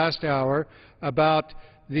this last hour about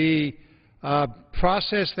the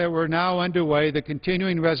process that we're now underway, the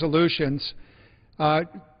continuing resolutions,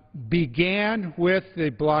 began with the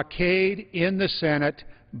blockade in the Senate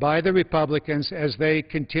by the Republicans as they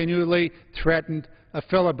continually threatened a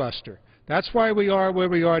filibuster. That's why we are where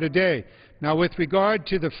we are today. Now, with regard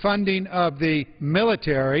to the funding of the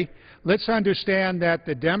military, let's understand that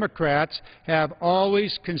the Democrats have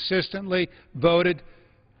always consistently voted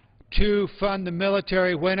to fund the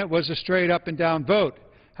military when it was a straight up and down vote.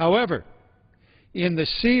 However, in the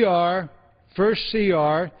CR, first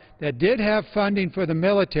CR, that did have funding for the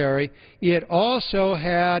military, it also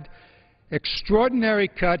had extraordinary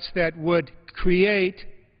cuts that would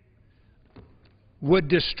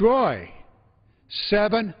destroy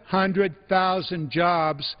 700,000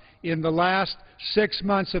 jobs in the last 6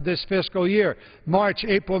 months of this fiscal year. March,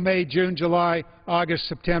 April, May, June, July, August,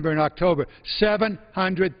 September, and October.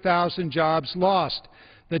 700,000 jobs lost.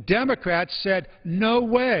 The Democrats said, no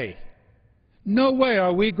way. No way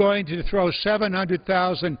are we going to throw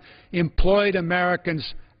 700,000 employed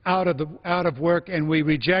Americans out of work, and we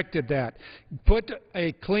rejected that. Put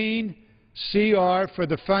a clean CR for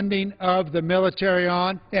the funding of the military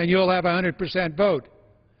on, and you'll have a 100% vote.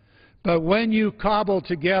 But when you cobble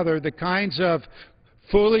together the kinds of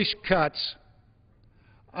foolish cuts,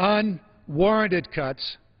 unwarranted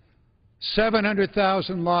cuts,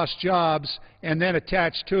 700,000 lost jobs, and then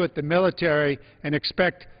attach to it the military and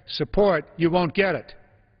expect support, you won't get it.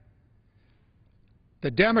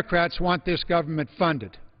 The Democrats want this government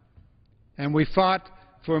funded, and we fought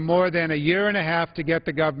for more than a year and a half to get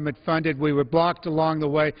the government funded. We were blocked along the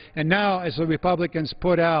way, and now, as the Republicans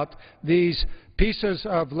put out these pieces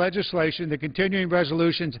of legislation, the continuing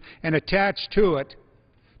resolutions, and attach to it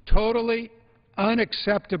totally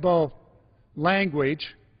unacceptable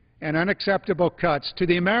language and unacceptable cuts to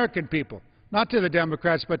the American people, not to the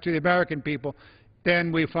Democrats, but to the American people,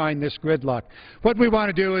 then we find this gridlock. What we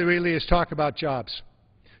want to do really is talk about jobs.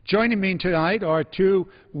 Joining me tonight are two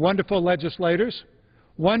wonderful legislators,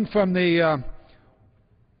 one from the,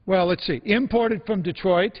 imported from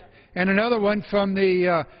Detroit, and another one from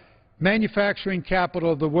the manufacturing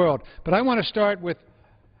capital of the world. But I want to start with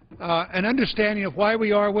an understanding of why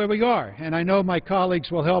we are where we are, and I know my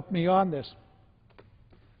colleagues will help me on this.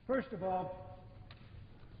 First of all,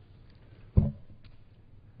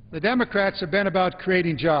 the Democrats have been about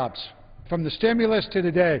creating jobs. From the stimulus to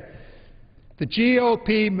today, the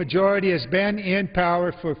GOP majority has been in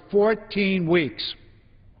power for 14 weeks.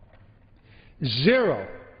 Zero,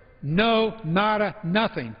 no, nada,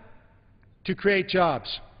 nothing to create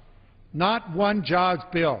jobs. Not one jobs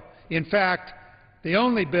bill. In fact, the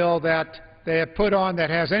only bill that they have put on that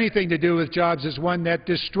has anything to do with jobs is one that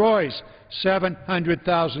destroys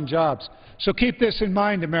 700,000 jobs. So keep this in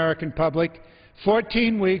mind, American public.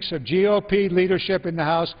 14 weeks of GOP leadership in the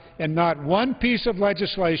House and not one piece of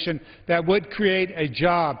legislation that would create a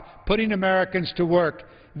job, putting Americans to work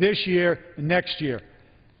this year and next year.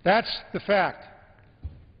 That's the fact.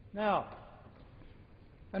 Now,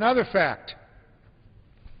 another fact.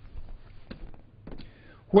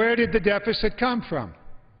 Where did the deficit come from?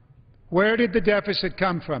 Where did the deficit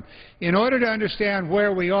come from? In order to understand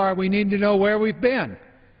where we are, we need to know where we've been.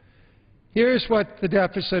 Here's what the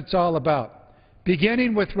deficit's all about.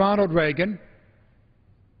 Beginning with Ronald Reagan,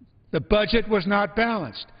 the budget was not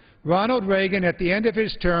balanced. Ronald Reagan, at the end of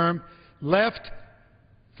his term, left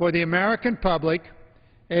for the American public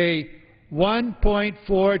a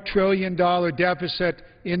 $1.4 trillion deficit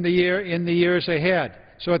in the years ahead.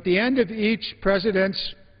 So at the end of each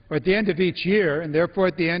president's, or at the end of each year, and therefore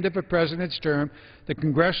at the end of a president's term, the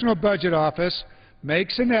Congressional Budget Office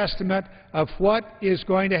makes an estimate of what is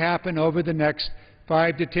going to happen over the next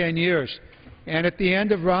 5 to 10 years. And at the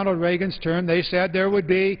end of Ronald Reagan's term, they said there would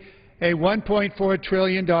be a $1.4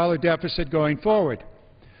 trillion deficit going forward.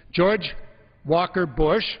 George Walker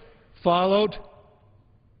Bush followed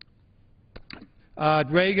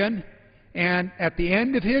Reagan, and at the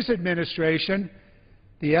end of his administration,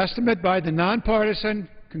 the estimate by the nonpartisan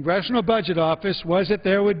Congressional Budget Office was that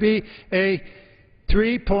there would be a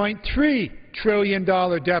 $3.3 trillion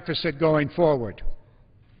deficit going forward.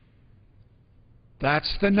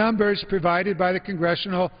 That's the numbers provided by the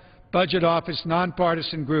Congressional Budget Office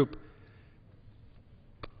nonpartisan group.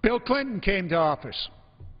 Bill Clinton came to office,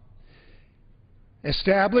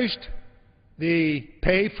 established the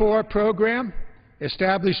Pay-For program,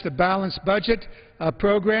 established the Balanced Budget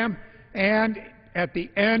program, and at the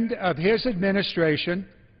end of his administration,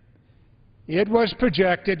 it was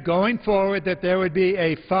projected going forward that there would be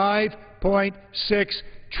a $5.6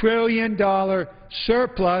 trillion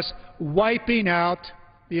surplus wiping out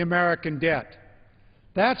the American debt.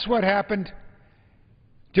 That's what happened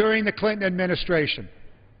during the Clinton administration.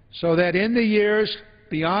 So that in the years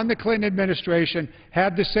beyond the Clinton administration,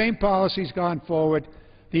 had the same policies gone forward,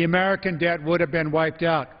 the American debt would have been wiped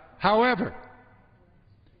out. However,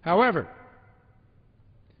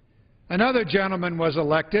 another gentleman was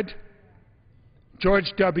elected,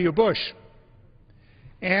 George W. Bush.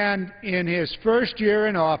 And in his first year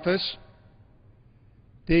in office,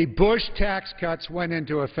 the Bush tax cuts went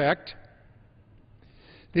into effect.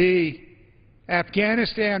 The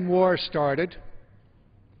Afghanistan war started,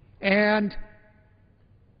 and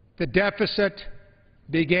the deficit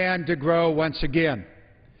began to grow once again.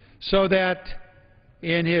 So that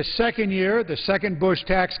in his second year, the second Bush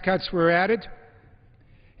tax cuts were added,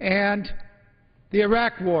 and the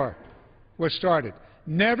Iraq war was started.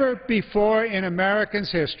 Never before in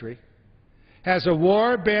Americans' history has a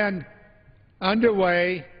war been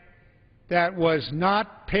underway that was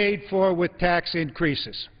not paid for with tax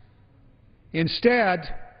increases.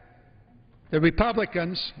 Instead, the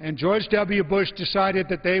Republicans and George W. Bush decided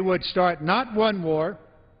that they would start not one war,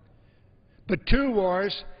 but two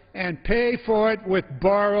wars, and pay for it with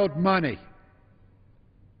borrowed money.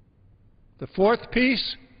 The fourth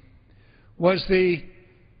piece was the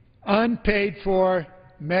unpaid-for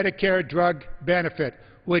Medicare drug benefit,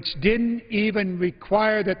 which didn't even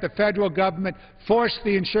require that the federal government force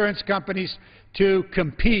the insurance companies to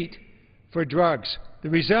compete for drugs. The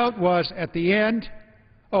result was, at the end,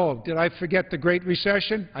 oh, did I forget the Great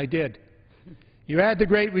Recession? I did. You add the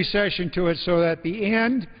Great Recession to it, so that at the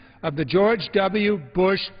end of the George W.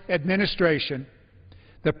 Bush administration,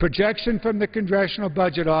 the projection from the Congressional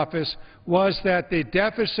Budget Office was that the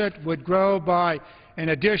deficit would grow by an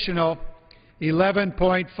additional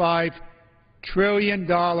 $11.5 trillion.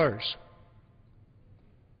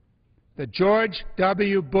 The George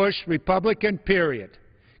W. Bush Republican period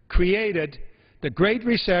created the Great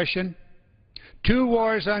Recession, 2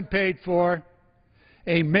 wars unpaid for,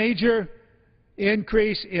 a major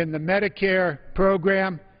increase in the Medicare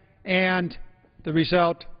program, and the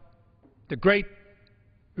result, the Great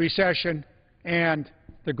Recession and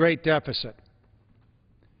the Great Deficit.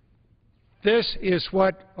 This is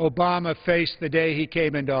what Obama faced the day he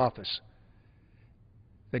came into office.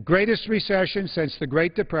 The greatest recession since the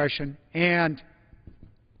Great Depression and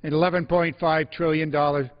an $11.5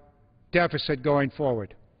 trillion deficit going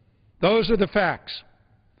forward. Those are the facts.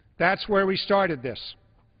 That's where we started this.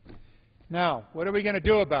 Now, what are we going to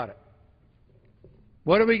do about it?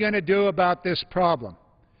 What are we going to do about this problem?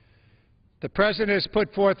 The President has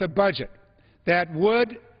put forth a budget that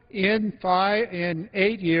would, in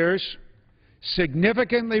 8 years,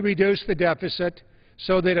 significantly reduce the deficit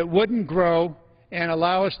so that it wouldn't grow and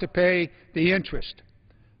allow us to pay the interest.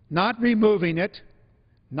 Not removing it,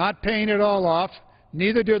 not paying it all off,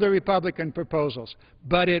 neither do the Republican proposals,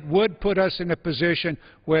 but it would put us in a position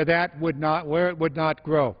where it would not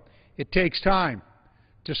grow. It takes time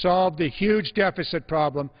to solve the huge deficit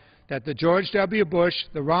problem that the George W. Bush,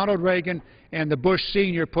 the Ronald Reagan, and the Bush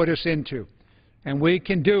Sr. put us into. And we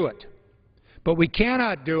can do it. But we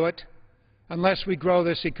cannot do it unless we grow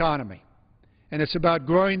this economy. And it's about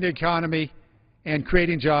growing the economy and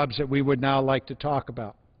creating jobs that we would now like to talk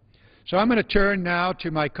about. So I'm going to turn now to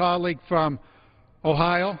my colleague from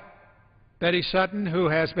Ohio, Betty Sutton, who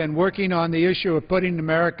has been working on the issue of putting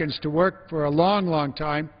Americans to work for a long, long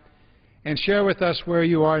time, and share with us where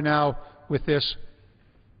you are now with this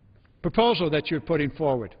proposal that you're putting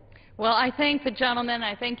forward. Well, I thank the gentleman.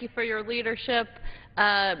 I thank you for your leadership.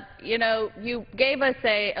 You know, you gave us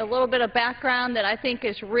a little bit of background that I think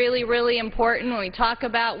is really, really important when we talk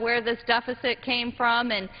about where this deficit came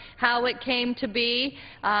from and how it came to be.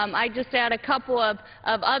 I just add a couple of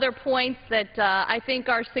other points that I think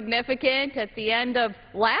are significant. At the end of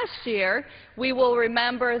last year, we will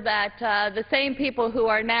remember that the same people who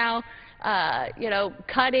are now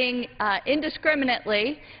cutting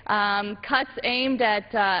indiscriminately, cuts aimed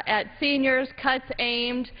at seniors, cuts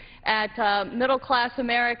aimed at middle-class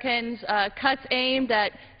Americans, cuts aimed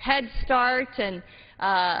at Head Start and,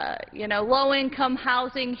 low-income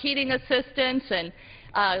housing, heating assistance, and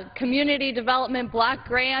community development block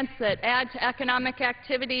grants that add to economic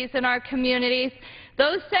activities in our communities.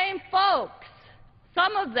 Those same folks,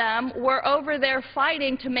 some of them were over there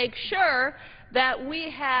fighting to make sure that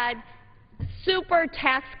we had super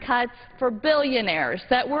tax cuts for billionaires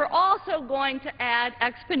that were also going to add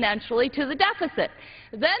exponentially to the deficit.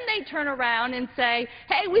 Then they turn around and say,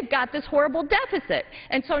 hey, we've got this horrible deficit.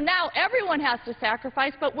 And so now everyone has to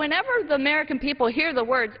sacrifice, but whenever the American people hear the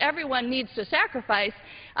words, everyone needs to sacrifice,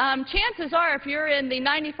 chances are if you're in the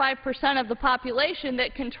 95% of the population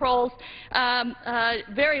that controls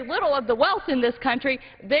very little of the wealth in this country,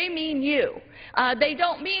 they mean you. They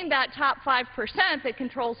don't mean that top 5% that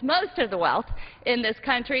controls most of the wealth in this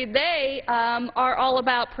country. They are all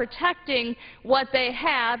about protecting what they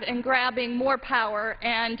have and grabbing more power.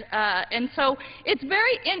 And so it's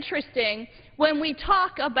very interesting when we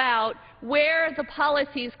talk about where the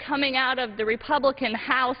policies coming out of the Republican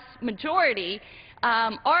House majority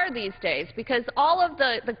are these days, because all of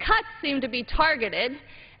the cuts seem to be targeted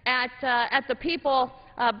at the people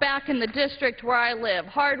back in the district where I live,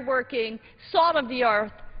 hardworking,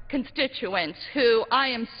 salt-of-the-earth constituents who I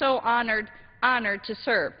am so honored to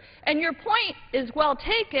serve. And your point is well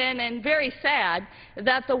taken and very sad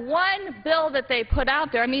that the one bill that they put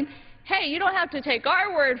out there, I mean, hey, you don't have to take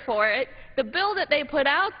our word for it. The bill that they put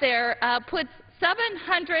out there puts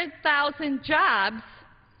 700,000 jobs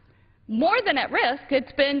more than at risk.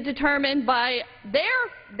 It's been determined by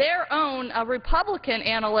their own Republican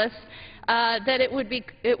analysts that it would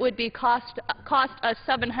cost us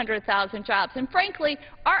 700,000 jobs. And frankly,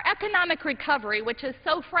 our economic recovery, which is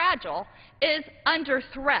so fragile, is under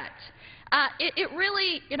threat. It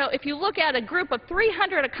really, you know, if you look at a group of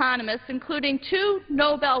 300 economists, including 2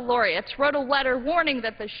 Nobel laureates, wrote a letter warning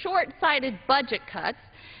that the short-sighted budget cuts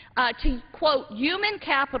to, quote, human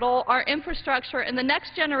capital, our infrastructure, and the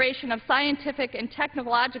next generation of scientific and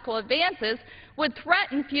technological advances would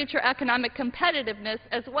threaten future economic competitiveness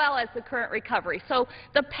as well as the current recovery. So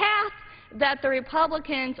the path that the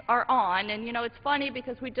Republicans are on, and, you know, it's funny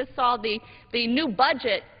because we just saw the new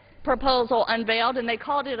budget proposal unveiled, and they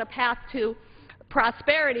called it a path to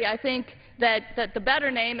prosperity. I think that the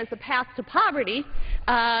better name is a path to poverty,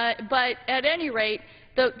 but at any rate,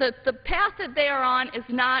 the path that they are on is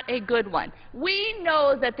not a good one. We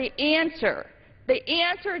know that the answer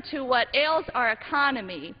to what ails our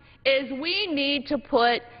economy is we need to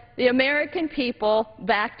put the American people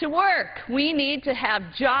back to work. We need to have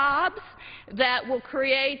jobs that will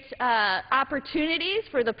create opportunities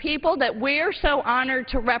for the people that we're so honored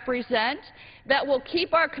to represent, that will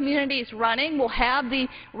keep our communities running, will have the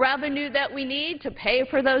revenue that we need to pay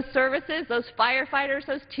for those services, those firefighters,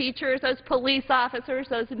 those teachers, those police officers,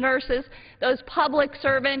 those nurses, those public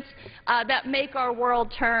servants that make our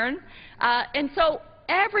world turn. And so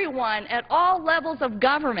everyone at all levels of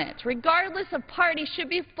government, regardless of party, should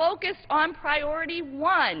be focused on priority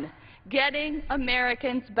 1, getting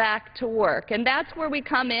Americans back to work. And that's where we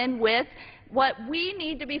come in with what we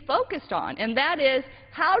need to be focused on, and that is,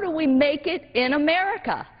 how do we make it in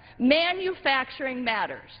America? Manufacturing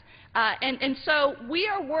matters. And so we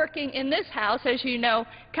are working in this House, as you know,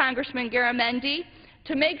 Congressman Garamendi,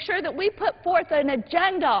 to make sure that we put forth an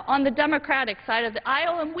agenda on the Democratic side of the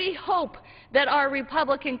aisle, and we hope that our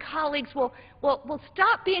Republican colleagues will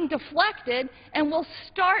stop being deflected and will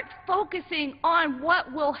start focusing on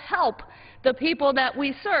what will help the people that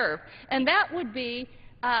we serve. And that would be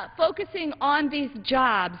focusing on these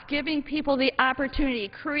jobs, giving people the opportunity,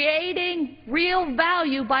 creating real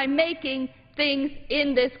value by making things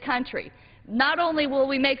in this country. Not only will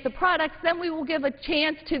we make the products, then we will give a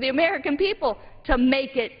chance to the American people to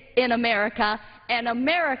make it in America, and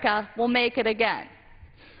America will make it again.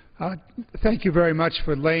 Thank you very much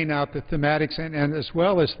for laying out the thematics and as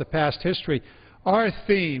well as the past history. Our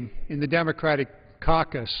theme in the Democratic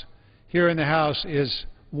caucus here in the House is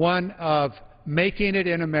one of making it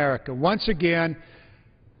in America. Once again,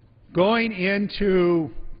 going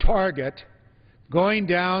into Target, going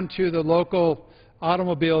down to the local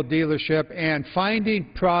automobile dealership and finding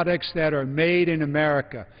products that are made in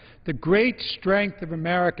America. The great strength of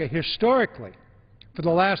America historically for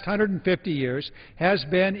the last 150 years has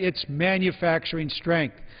been its manufacturing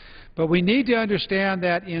strength. But we need to understand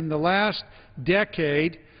that in the last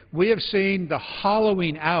decade, we have seen the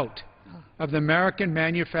hollowing out of the American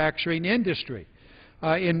manufacturing industry.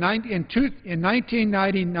 In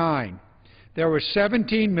 1999, there were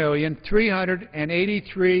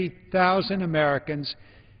 17,383,000 Americans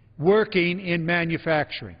working in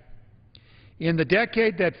manufacturing. In the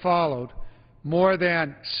decade that followed, more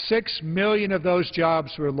than 6 million of those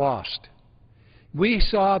jobs were lost. We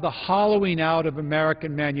saw the hollowing out of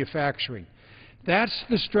American manufacturing. That's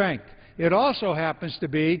the strength. It also happens to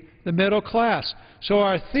be the middle class. So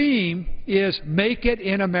our theme is make it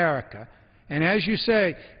in America. And as you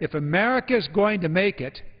say, if America is going to make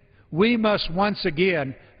it, we must once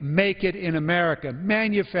again make it in America.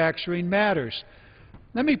 Manufacturing matters.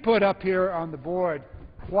 Let me put up here on the board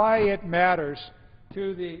why it matters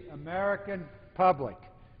to the American public.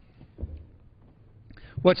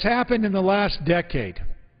 What's happened in the last decade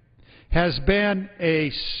has been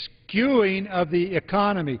a skewing of the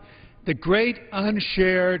economy, the great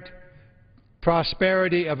unshared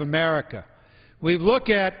prosperity of America. We look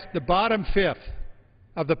at the bottom fifth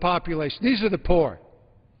of the population. These are the poor.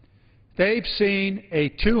 They've seen a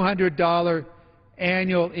 $200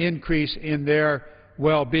 annual increase in their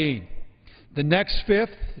well-being. The next fifth,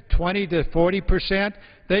 20 to 40%,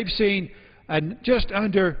 they've seen just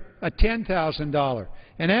under a $10,000.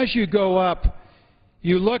 And as you go up,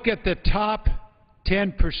 you look at the top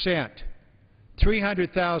 10%,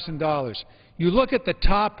 $300,000. You look at the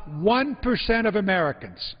top 1% of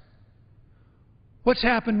Americans. What's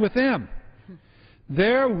happened with them?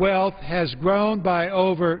 Their wealth has grown by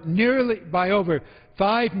over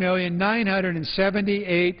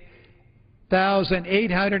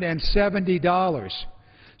 $5,978,870.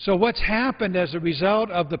 So what's happened as a result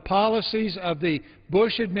of the policies of the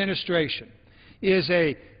Bush administration is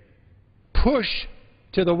a push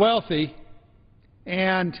to the wealthy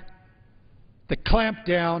and the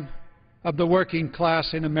clampdown of the working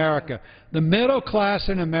class in America. The middle class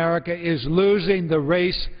in America is losing the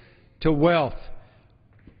race to wealth,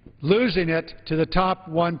 losing it to the top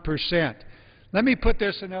 1%. Let me put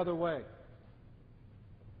this another way.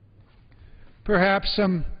 perhaps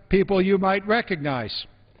some people you might recognize.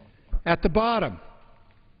 At the bottom,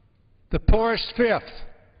 the poorest fifth,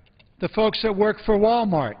 the folks that work for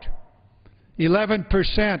Walmart.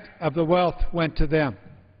 11% of the wealth went to them.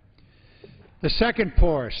 The second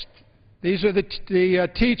poorest, these are the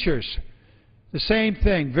teachers. The same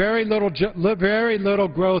thing, very little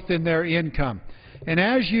growth in their income. And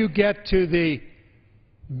as you get to the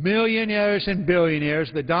millionaires and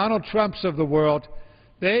billionaires, the Donald Trumps of the world,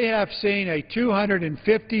 they have seen a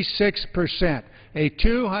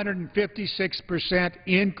 256%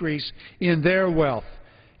 increase in their wealth.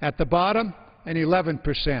 At the bottom, an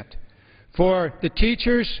 11%. For the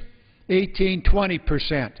teachers,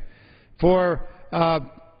 20%. For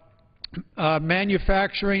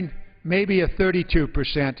manufacturing, maybe a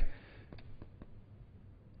 32%.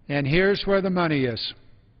 And here's where the money is.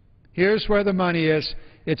 Here's where the money is.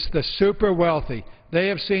 It's the super wealthy. They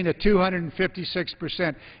have seen a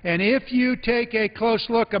 256%. And if you take a close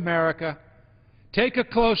look, America, take a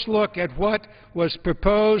close look at what was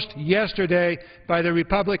proposed yesterday by the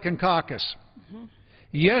Republican caucus.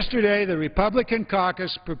 Yesterday, the Republican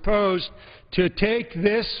caucus proposed to take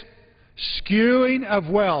this skewing of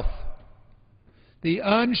wealth, the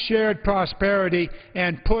unshared prosperity,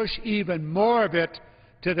 and push even more of it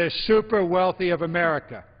to the super wealthy of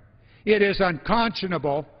America. It is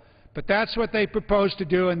unconscionable, but that's what they propose to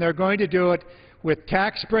do, and they're going to do it with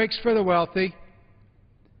tax breaks for the wealthy,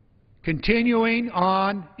 continuing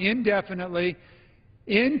on indefinitely,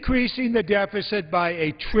 increasing the deficit by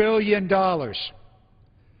 $1 trillion. $1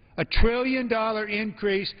 trillion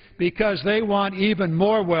increase because they want even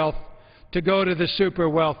more wealth to go to the super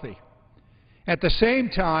wealthy. At the same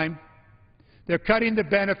time, they're cutting the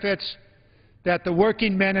benefits that the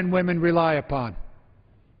working men and women rely upon.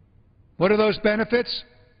 What are those benefits?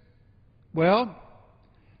 Well,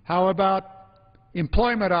 how about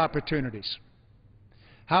employment opportunities?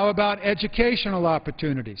 How about educational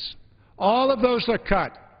opportunities? All of those are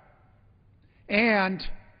cut. And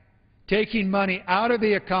taking money out of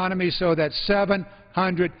the economy so that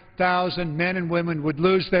 700,000 men and women would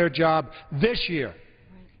lose their job this year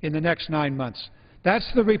in the next 9 months.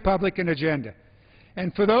 That's the Republican agenda.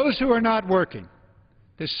 And for those who are not working,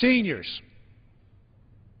 the seniors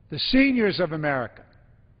of America,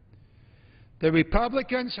 the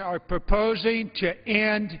Republicans are proposing to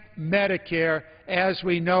end Medicare as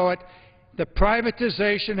we know it, the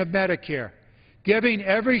privatization of Medicare, giving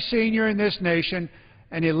every senior in this nation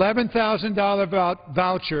an $11,000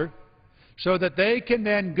 voucher so that they can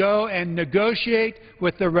then go and negotiate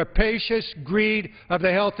with the rapacious greed of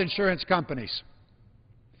the health insurance companies.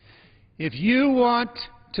 If you want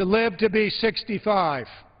to live to be 65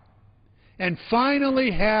 and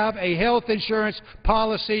finally have a health insurance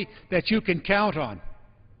policy that you can count on,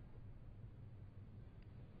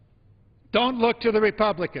 don't look to the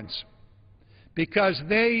Republicans, because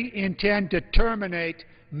they intend to terminate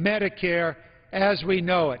Medicare as we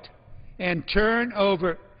know it and turn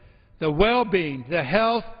over the well-being, the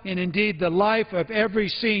health, and indeed the life of every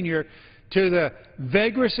senior to the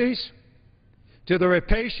vagrancies, to the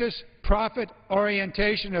rapacious profit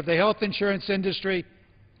orientation of the health insurance industry.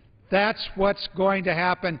 That's what's going to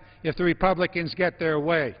happen if the Republicans get their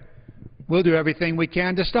way. We'll do everything we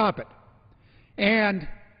can to stop it. And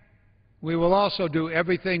we will also do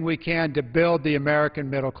everything we can to build the American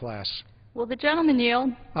middle class. Will the gentleman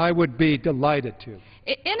yield? I would be delighted to.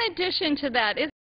 In addition to that,